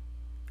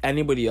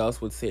 anybody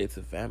else would say it's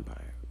a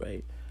vampire,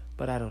 right?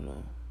 But I don't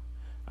know.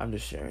 I'm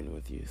just sharing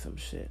with you some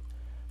shit.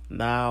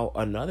 Now,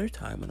 another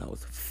time when I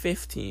was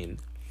 15,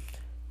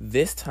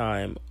 this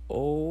time,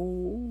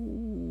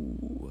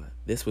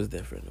 this was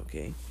different,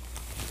 okay?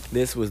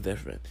 This was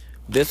different.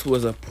 This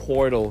was a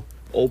portal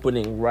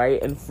opening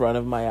right in front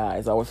of my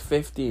eyes. I was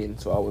 15,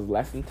 so I was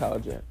less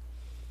intelligent.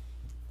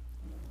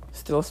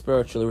 Still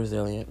spiritually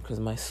resilient, because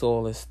my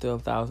soul is still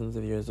thousands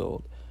of years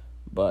old.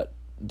 But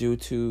due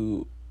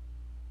to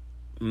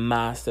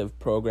massive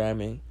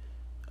programming,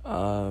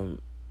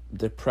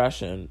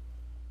 depression,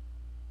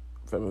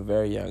 from a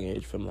very young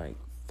age, from like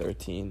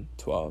 13,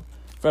 12.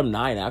 From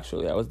 9,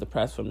 actually. I was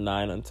depressed from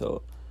 9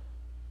 until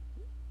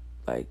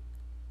like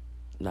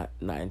not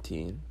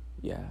 19.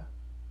 Yeah.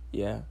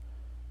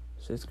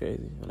 Shit's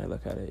crazy when I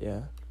look at it.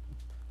 Yeah,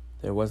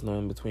 there was no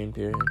in between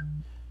period.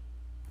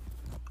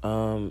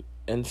 And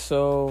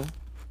so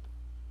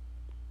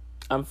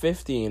I'm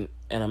 15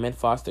 and I'm in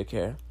foster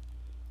care.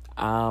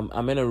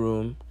 I'm in a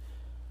room.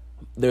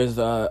 There's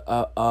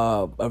a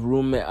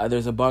room.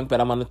 There's a bunk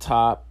bed. I'm on the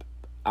top.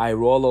 I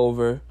roll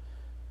over.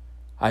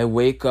 I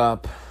wake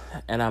up,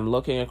 and I'm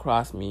looking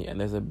across me,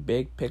 and there's a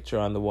big picture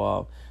on the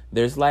wall.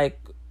 There's like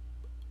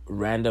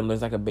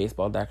there's like a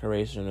baseball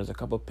decoration. There's a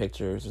couple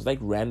pictures. There's like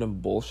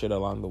random bullshit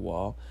along the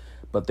wall,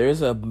 but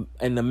there's in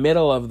the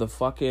middle of the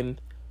fucking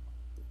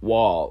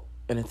wall,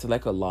 and it's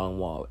like a long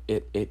wall.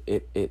 It's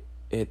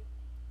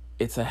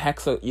a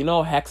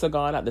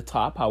hexagon at the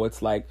top. How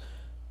it's like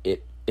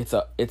it's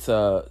a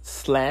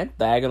slant,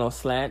 diagonal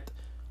slant,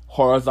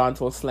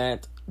 horizontal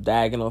slant,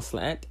 diagonal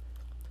slant.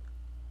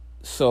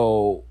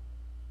 So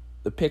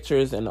the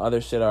pictures and other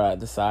shit are at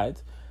the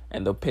sides,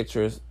 and the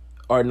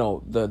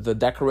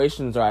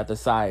decorations are at the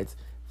sides.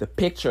 The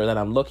picture that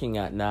I'm looking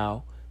at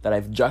now, that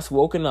I've just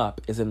woken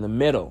up, is in the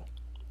middle.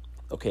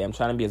 Okay, I'm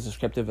trying to be as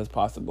descriptive as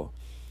possible.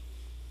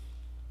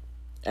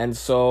 And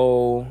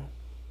so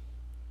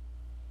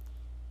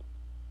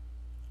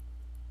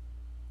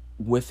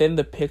within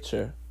the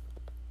picture,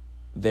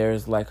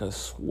 there's like a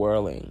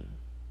swirling.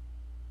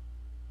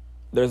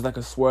 There's like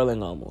a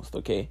swirling almost,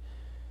 okay?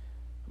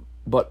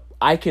 But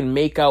I can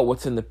make out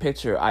what's in the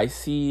picture. I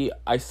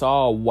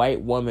saw a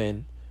white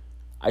woman.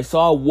 I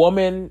saw a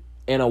woman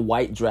in a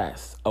white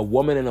dress. A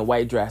woman in a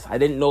white dress. I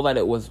didn't know that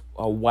it was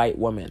a white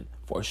woman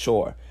for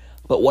sure.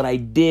 But what I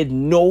did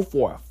know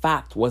for a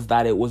fact was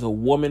that it was a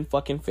woman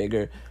fucking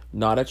figure.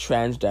 Not a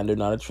transgender,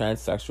 not a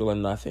transsexual or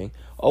nothing.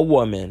 A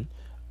woman.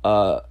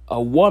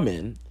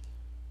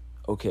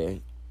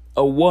 Okay.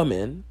 A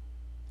woman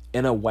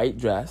in a white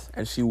dress.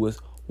 And she was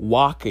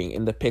walking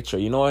in the picture.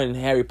 You know in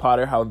Harry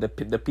Potter how the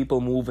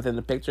people move within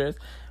the pictures?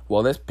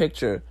 Well, this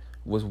picture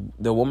was,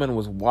 the woman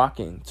was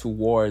walking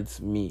towards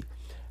me,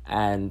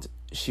 and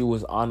she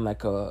was on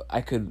like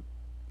I could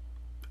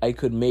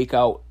make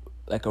out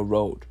like a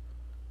road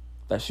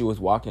that she was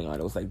walking on.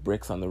 It was like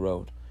bricks on the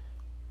road,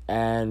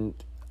 and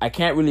I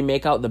can't really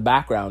make out the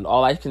background.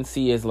 All I can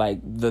see is like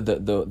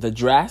the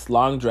dress,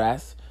 long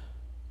dress.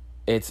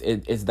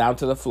 It's down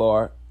to the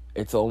floor.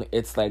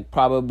 It's like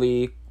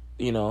probably,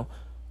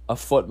 a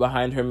foot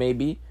behind her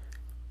maybe,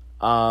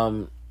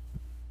 and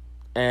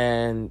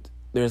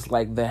there's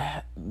like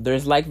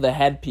the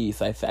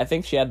headpiece. I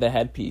think she had the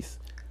headpiece,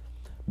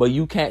 but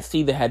you can't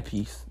see the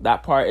headpiece.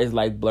 That part is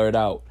like blurred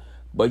out,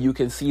 but you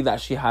can see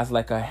that she has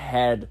like a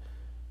head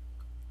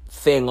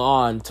thing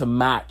on to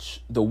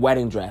match the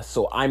wedding dress.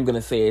 So I'm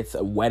gonna say it's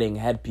a wedding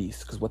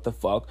headpiece, because what the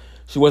fuck,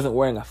 she wasn't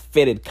wearing a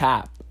fitted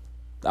cap.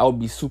 That would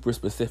be super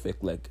specific.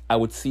 Like I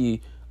would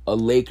see a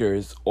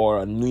Lakers or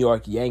a New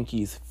York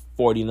Yankees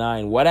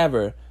 49,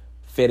 whatever,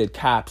 fitted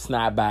cap,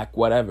 snapback,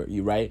 whatever,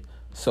 right?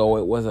 So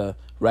it was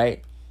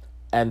right?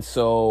 And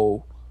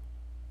so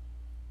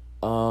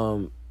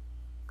I'm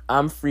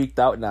freaked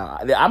out now.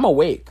 I'm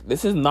awake.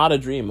 This is not a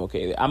dream,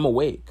 okay? I'm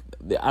awake.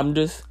 I'm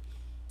just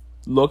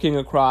looking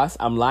across.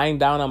 I'm lying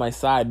down on my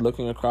side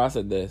looking across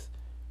at this.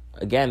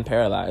 Again,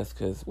 paralyzed,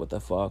 because what the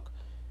fuck?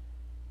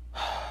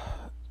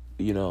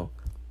 Human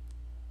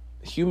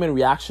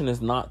reaction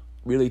is not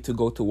really to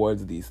go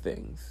towards these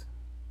things.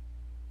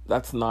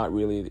 That's not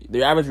really...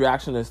 The average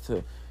reaction is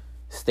to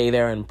stay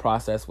there and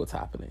process what's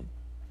happening.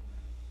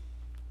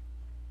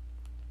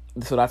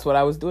 So that's what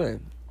I was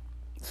doing.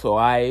 So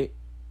I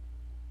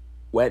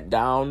went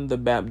down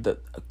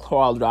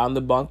crawled down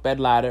the bunk bed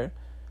ladder.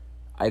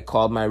 I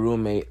called my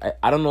roommate.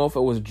 I don't know if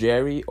it was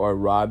Jerry or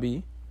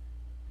Robbie.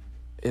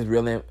 His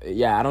real name...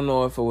 Yeah, I don't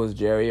know if it was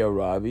Jerry or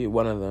Robbie.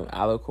 One of them.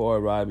 Alico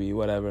or Robbie,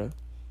 whatever.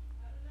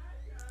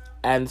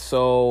 And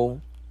so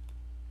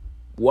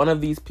one of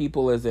these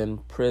people is in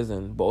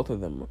prison. Both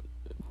of them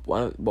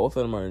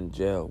are in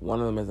jail. One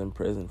of them is in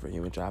prison for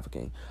human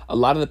trafficking. A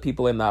lot of the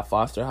people in that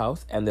foster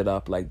house ended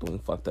up like doing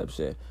fucked up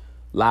shit.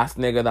 Last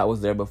nigga that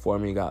was there before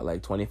me got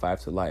like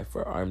 25 to life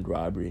for armed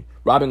robbery,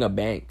 robbing a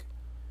bank.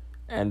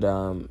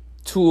 And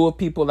two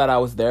people that I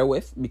was there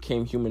with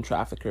became human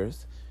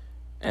traffickers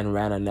and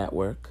ran a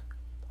network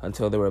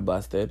until they were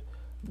busted.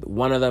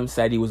 One of them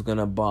said he was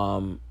gonna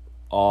bomb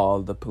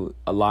all the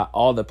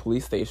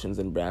police stations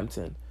in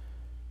Brampton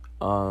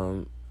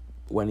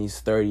when he's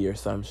 30 or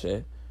some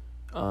shit.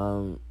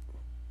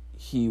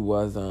 He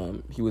was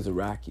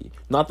Iraqi.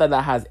 Not that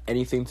has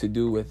anything to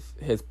do with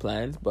his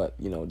plans, but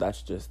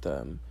that's just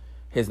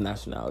his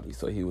nationality.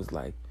 So he was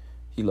like,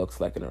 he looks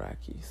like an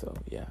Iraqi. So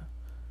yeah.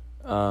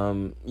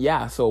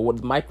 So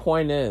what my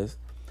point is,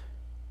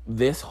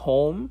 this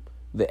home,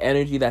 the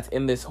energy that's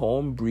in this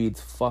home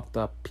breeds fucked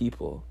up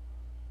people.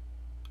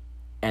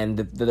 And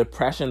the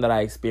depression that I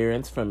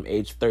experienced from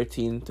age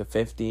 13 to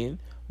 15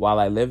 while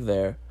I lived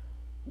there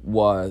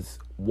was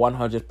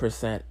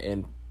 100%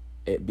 in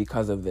it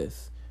because of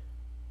this.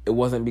 It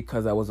wasn't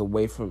because I was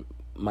away from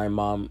my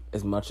mom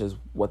as much as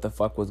what the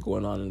fuck was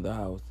going on in the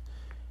house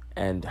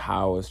and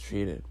how I was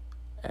treated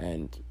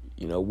and,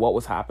 you know, what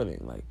was happening.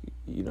 Like,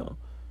 you know,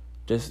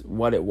 just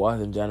what it was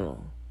in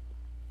general.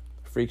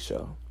 Freak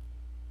show.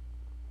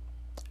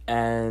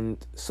 And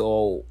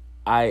so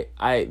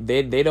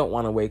they don't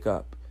want to wake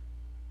up.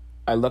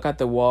 I look at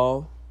the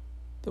wall.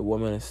 The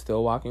woman is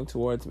still walking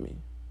towards me.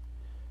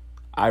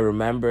 I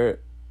remember,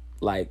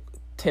 like,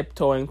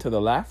 tiptoeing to the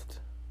left,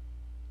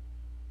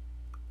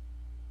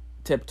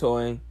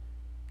 tiptoeing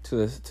to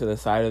the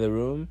side of the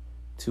room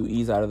to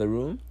ease out of the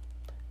room,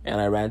 and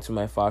I ran to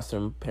my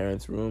foster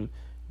parents' room.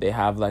 They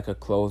have like a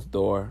closed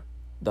door,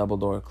 double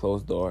door,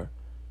 closed door,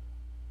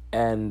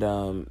 and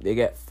they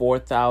get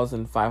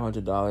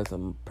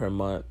 $4,500 per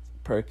month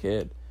per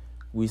kid.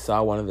 We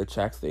saw one of the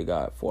checks they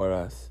got for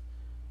us.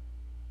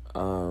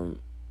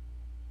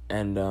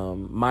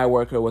 My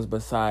worker was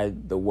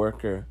beside the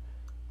worker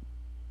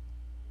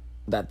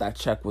that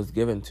check was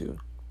given to.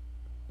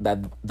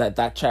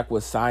 That check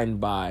was signed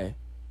by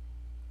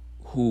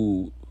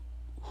whose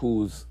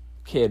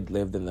kid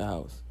lived in the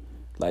house.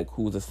 Like,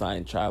 whose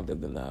assigned child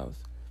lived in the house.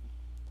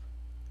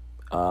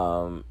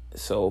 So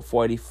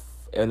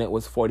it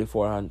was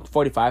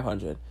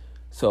 $4,500.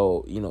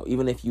 So, you know,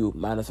 even if you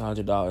minus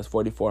 $100,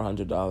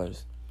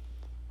 $4,400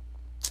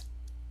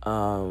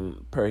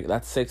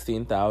 that's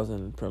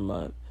 $16,000 per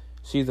month.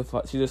 She's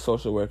a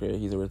social worker.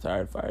 He's a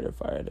retired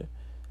firefighter.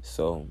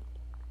 So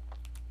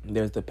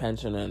there's the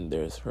pension and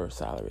there's her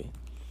salary.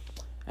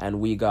 And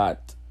we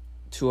got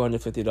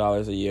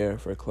 $250 a year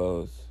for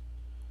clothes.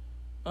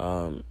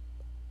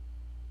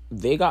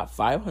 They got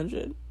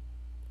 $500.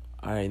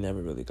 I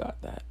never really got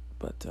that,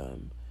 but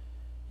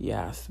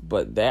yes.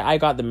 But I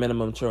got the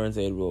minimum insurance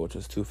aid rule, which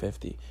was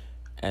 $250,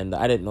 and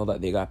I didn't know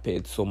that they got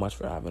paid so much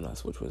for having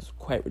us, which was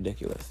quite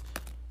ridiculous.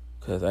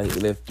 Because I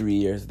lived 3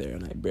 years there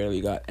and I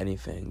barely got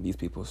anything. These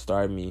people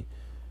starved me,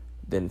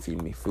 didn't feed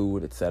me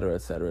food, etc.,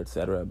 etc.,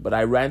 etc. But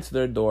I ran to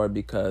their door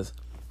because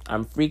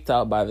I'm freaked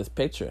out by this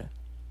picture.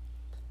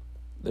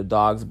 The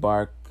dogs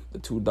bark. The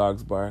two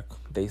dogs bark.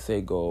 They say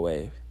go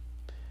away.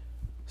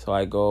 So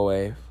I go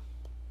away.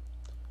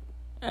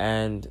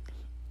 And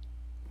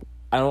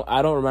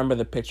I don't remember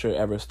the picture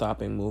ever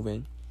stopping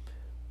moving.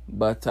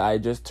 But I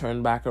just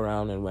turned back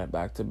around and went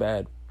back to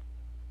bed.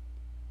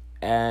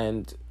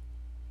 And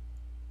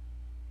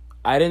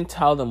I didn't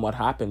tell them what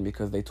happened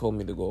because they told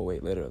me to go away,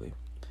 literally.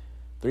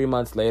 3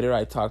 months later,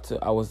 I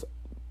was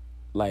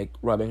like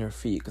rubbing her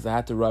feet because I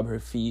had to rub her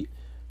feet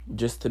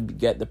just to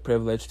get the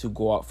privilege to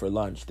go out for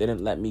lunch. They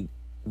didn't let me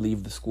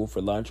leave the school for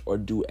lunch or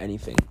do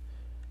anything.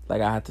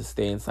 Like, I had to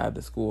stay inside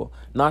the school.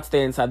 Not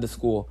stay inside the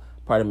school,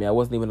 pardon me. I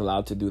wasn't even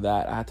allowed to do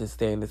that. I had to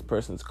stay in this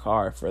person's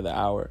car for the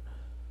hour.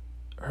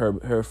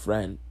 Her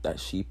friend that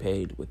she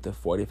paid with the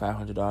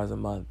 $4,500 a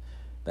month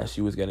that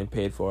she was getting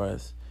paid for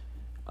us.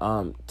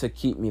 To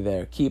keep me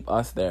there, keep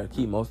us there,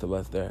 keep most of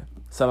us there.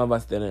 Some of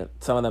us didn't.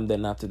 Some of them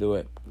didn't have to do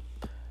it,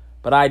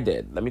 but I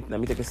did. Let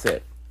me take a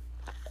sip.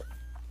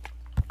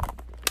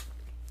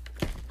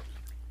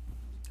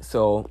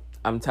 So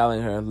I'm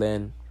telling her,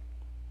 Lynn,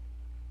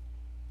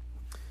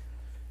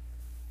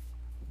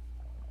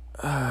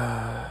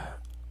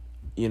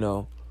 you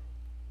know,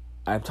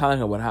 I'm telling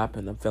her what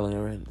happened. I'm filling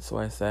her in. So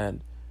I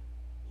said,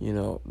 you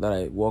know, that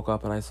I woke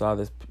up and I saw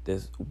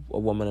a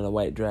woman in a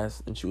white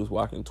dress and she was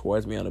walking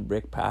towards me on a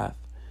brick path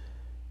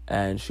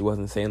and she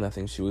wasn't saying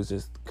nothing. She was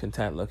just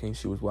content looking.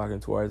 She was walking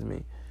towards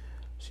me.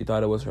 She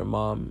thought it was her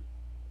mom.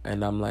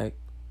 And I'm like,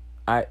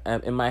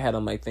 in my head,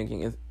 I'm like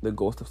thinking, it's the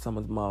ghost of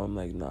someone's mom. I'm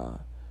like, nah,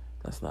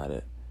 that's not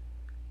it.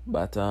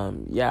 But,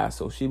 yeah,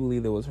 so she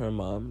believed it was her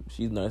mom.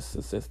 She's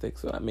narcissistic,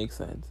 so that makes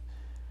sense.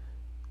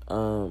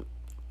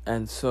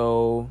 And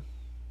so,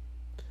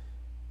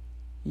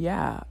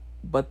 yeah.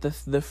 But the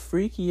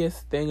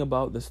freakiest thing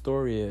about the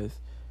story is,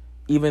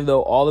 even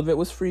though all of it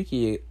was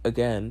freaky,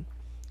 again,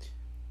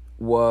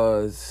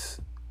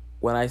 was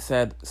when I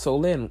said, so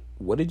Lynn,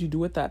 what did you do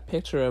with that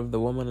picture of the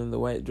woman in the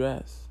white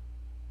dress?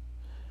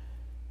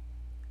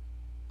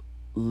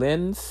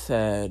 Lynn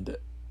said,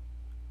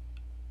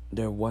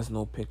 there was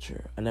no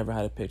picture. I never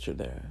had a picture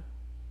there.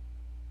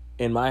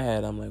 In my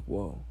head, I'm like,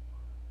 whoa.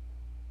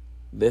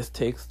 This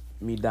takes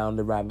me down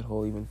the rabbit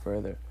hole even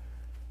further.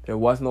 There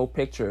was no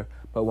picture,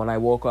 but when I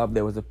woke up,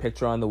 there was a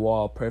picture on the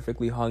wall,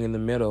 perfectly hung in the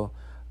middle,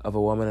 of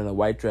a woman in a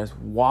white dress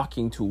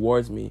walking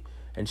towards me,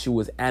 and she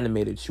was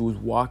animated. She was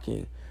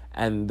walking,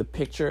 and the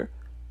picture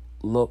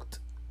looked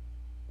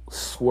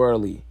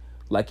swirly.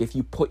 Like, if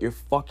you put your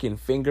fucking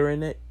finger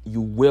in it,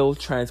 you will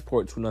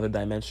transport to another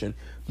dimension.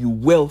 You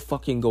will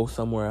fucking go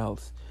somewhere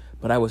else.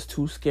 But I was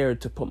too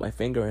scared to put my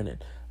finger in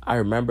it. I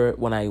remember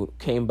when I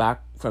came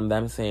back from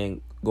them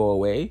saying, go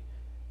away,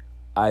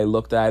 I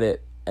looked at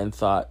it and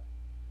thought,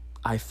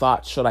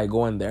 should I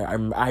go in there?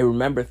 I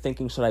remember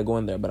thinking, should I go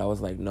in there? But I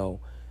was like, no.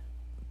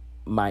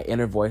 My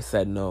inner voice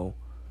said no.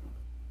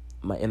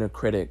 My inner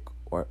critic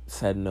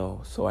said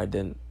no. So I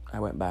didn't. I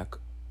went back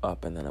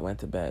up and then I went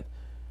to bed.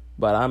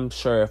 But I'm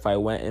sure if I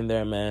went in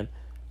there, man,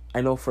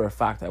 I know for a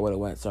fact I would have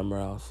went somewhere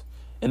else.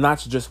 And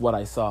that's just what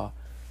I saw.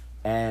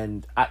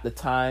 And at the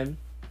time,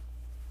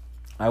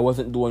 I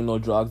wasn't doing no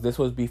drugs. This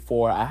was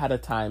before. I had a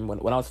time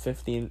when I was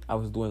 15, I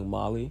was doing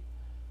Molly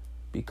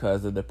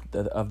because of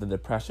the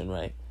depression,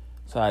 right?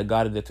 So I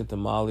got addicted to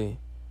Molly,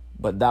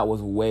 but that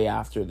was way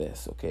after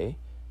this, okay?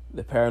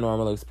 The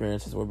paranormal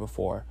experiences were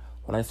before.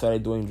 When I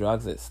started doing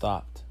drugs, it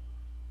stopped,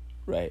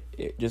 right?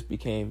 It just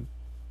became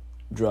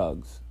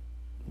drugs.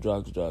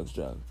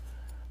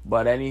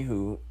 But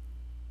anywho,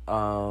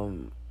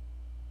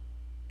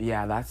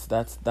 yeah, that's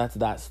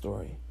that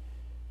story.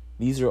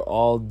 These are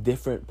all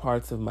different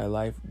parts of my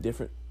life,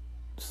 different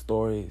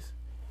stories.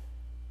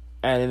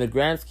 And in the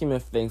grand scheme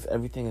of things,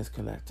 everything is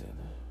connected,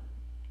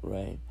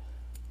 right?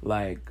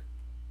 Like,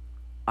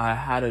 I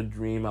had a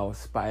dream I was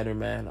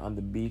Spider-Man on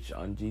the beach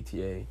on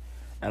GTA,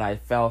 and I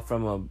fell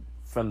from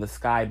the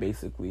sky,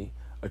 basically,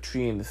 a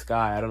tree in the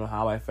sky. I don't know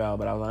how I fell,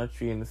 but I was on a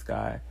tree in the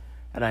sky,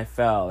 and I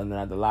fell, and then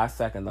at the last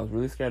second, I was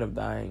really scared of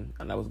dying,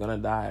 and I was gonna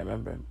die. I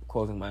remember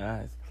closing my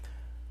eyes.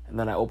 And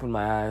then I opened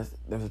my eyes,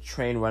 there's a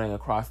train running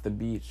across the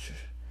beach,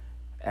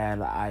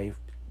 and I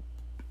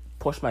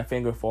pushed my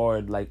finger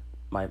forward, like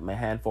my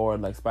hand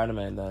forward like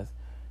Spider-Man does,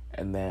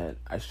 and then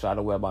I shot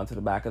a web onto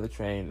the back of the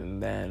train,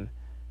 and then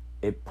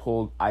I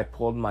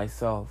pulled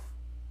myself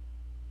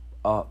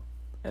up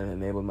and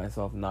enabled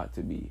myself not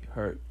to be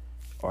hurt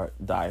or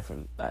die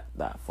from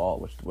that fall,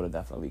 which would have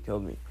definitely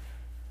killed me.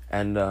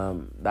 And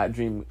that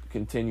dream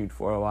continued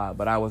for a while,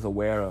 but I was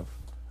aware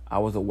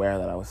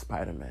that I was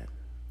Spider-Man.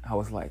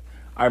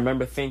 I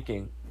remember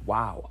thinking,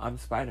 wow, I'm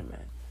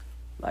Spider-Man.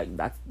 Like,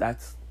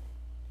 that's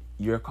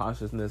your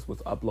consciousness was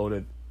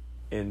uploaded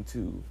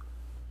into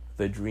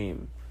the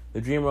dream.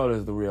 The dream world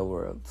is the real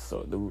world,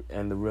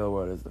 and the real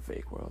world is the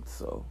fake world.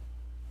 So,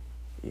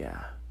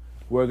 yeah,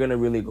 we're gonna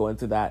really go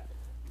into that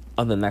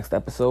on the next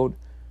episode.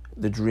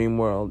 The dream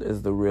world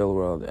is the real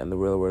world, and the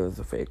real world is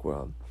the fake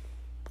world.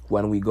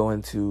 When we go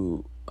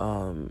into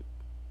the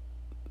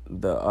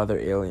other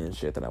alien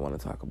shit that I want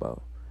to talk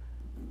about.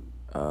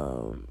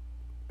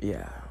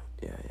 Yeah.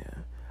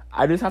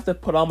 I just have to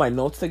put all my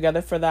notes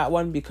together for that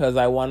one because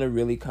I want to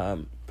really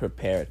come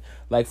prepared.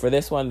 Like, for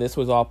this one, this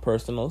was all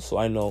personal, so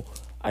I know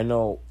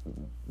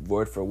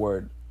word for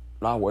word,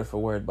 not word for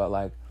word, but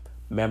like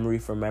memory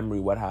for memory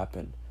what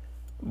happened.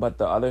 But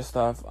the other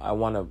stuff, I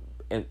want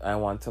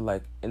to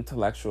like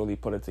intellectually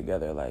put it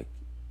together, like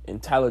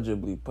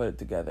intelligibly put it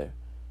together,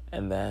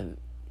 and then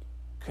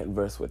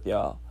converse with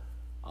y'all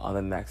on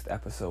the next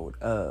episode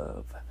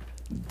of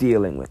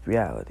Dealing with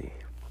Reality.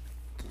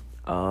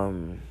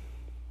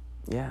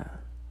 Yeah.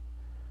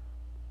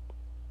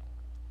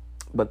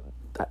 But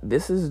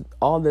this is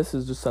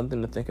just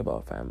something to think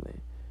about, family.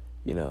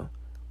 You know,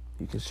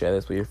 you can share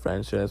this with your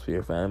friends, share this with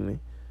your family.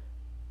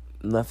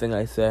 Nothing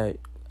I say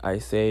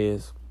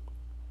is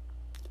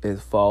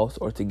false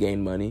or to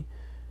gain money.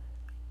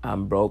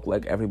 I'm broke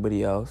like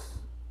everybody else.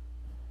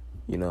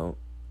 You know,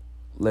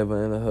 living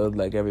in the hood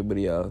like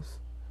everybody else.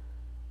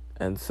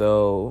 And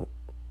so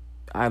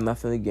I have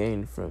nothing to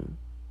gain from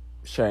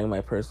sharing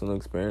my personal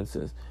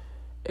experiences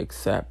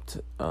except,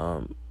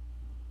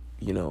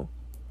 you know,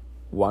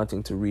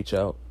 wanting to reach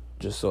out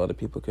just so other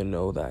people can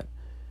know that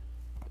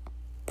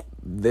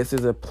this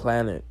is a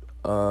planet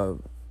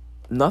of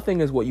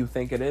nothing is what you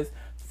think it is.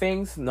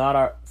 Things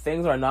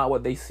are not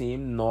what they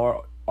seem,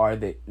 nor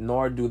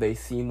do they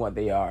seem what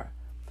they are.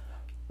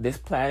 This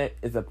planet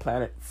is a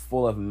planet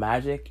full of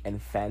magic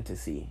and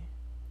fantasy.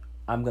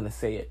 I'm gonna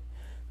say it.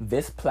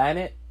 This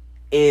planet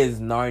is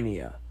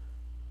Narnia.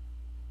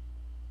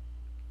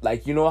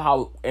 Like, you know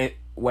how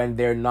when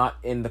they're not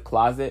in the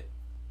closet,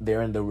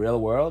 they're in the real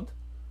world?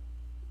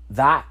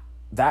 That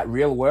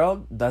real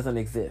world doesn't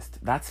exist.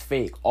 That's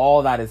fake.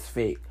 All that is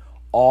fake.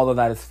 All of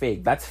that is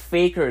fake. That's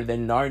faker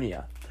than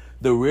Narnia.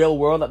 The real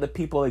world that the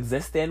people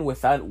exist in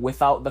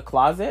without the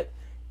closet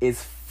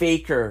is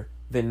faker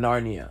than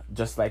Narnia,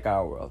 just like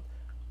our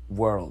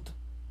world.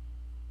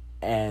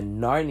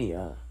 And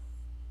Narnia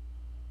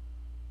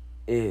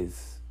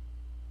is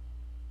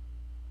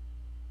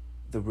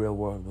the real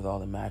world with all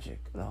the magic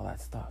and all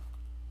that stuff.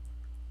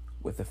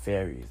 With the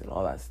fairies and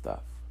all that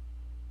stuff.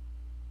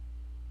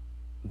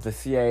 The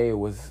CIA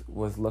was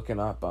looking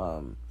up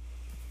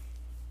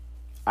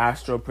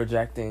astral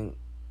projecting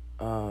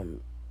but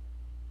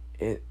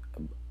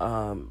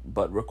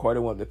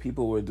recording what the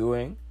people were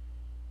doing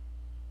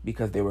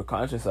because they were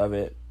conscious of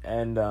it,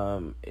 and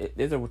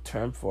there's a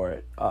term for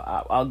it.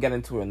 I'll get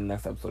into it in the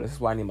next episode. This is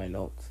why I need my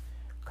notes,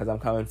 because I'm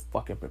coming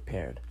fucking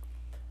prepared.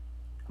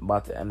 I'm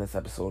about to end this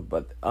episode,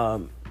 but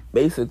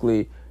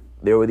basically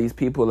there were these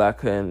people that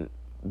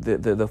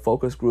the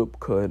focus group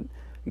could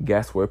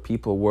guess where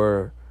people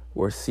were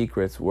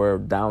secrets, were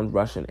downed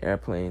Russian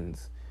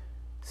airplanes,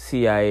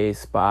 CIA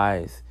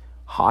spies,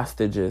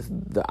 hostages.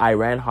 The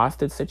Iran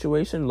hostage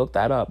situation, look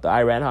that up. The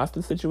Iran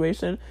hostage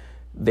situation,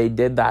 they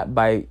did that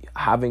by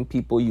having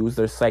people use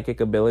their psychic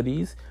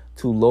abilities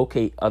to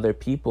locate other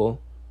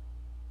people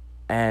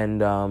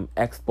and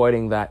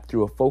exploiting that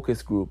through a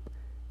focus group.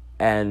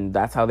 And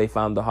that's how they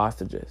found the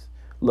hostages.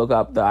 Look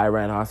up the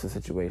Iran hostage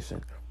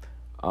situation.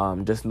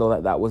 Just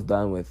know that was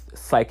done with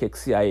psychic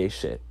CIA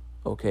shit,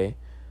 okay?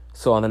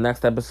 So on the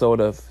next episode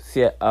of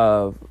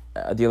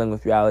Dealing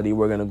with Reality,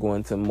 we're going to go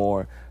into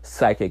more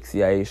psychic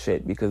CIA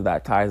shit, because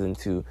that ties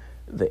into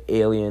the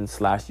alien /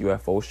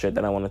 UFO shit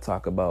that I want to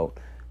talk about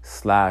 /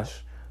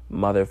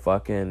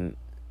 motherfucking,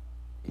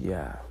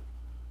 yeah.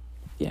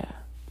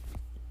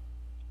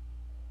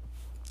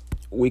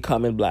 We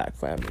come in black,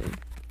 family.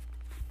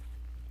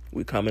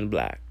 We come in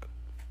black.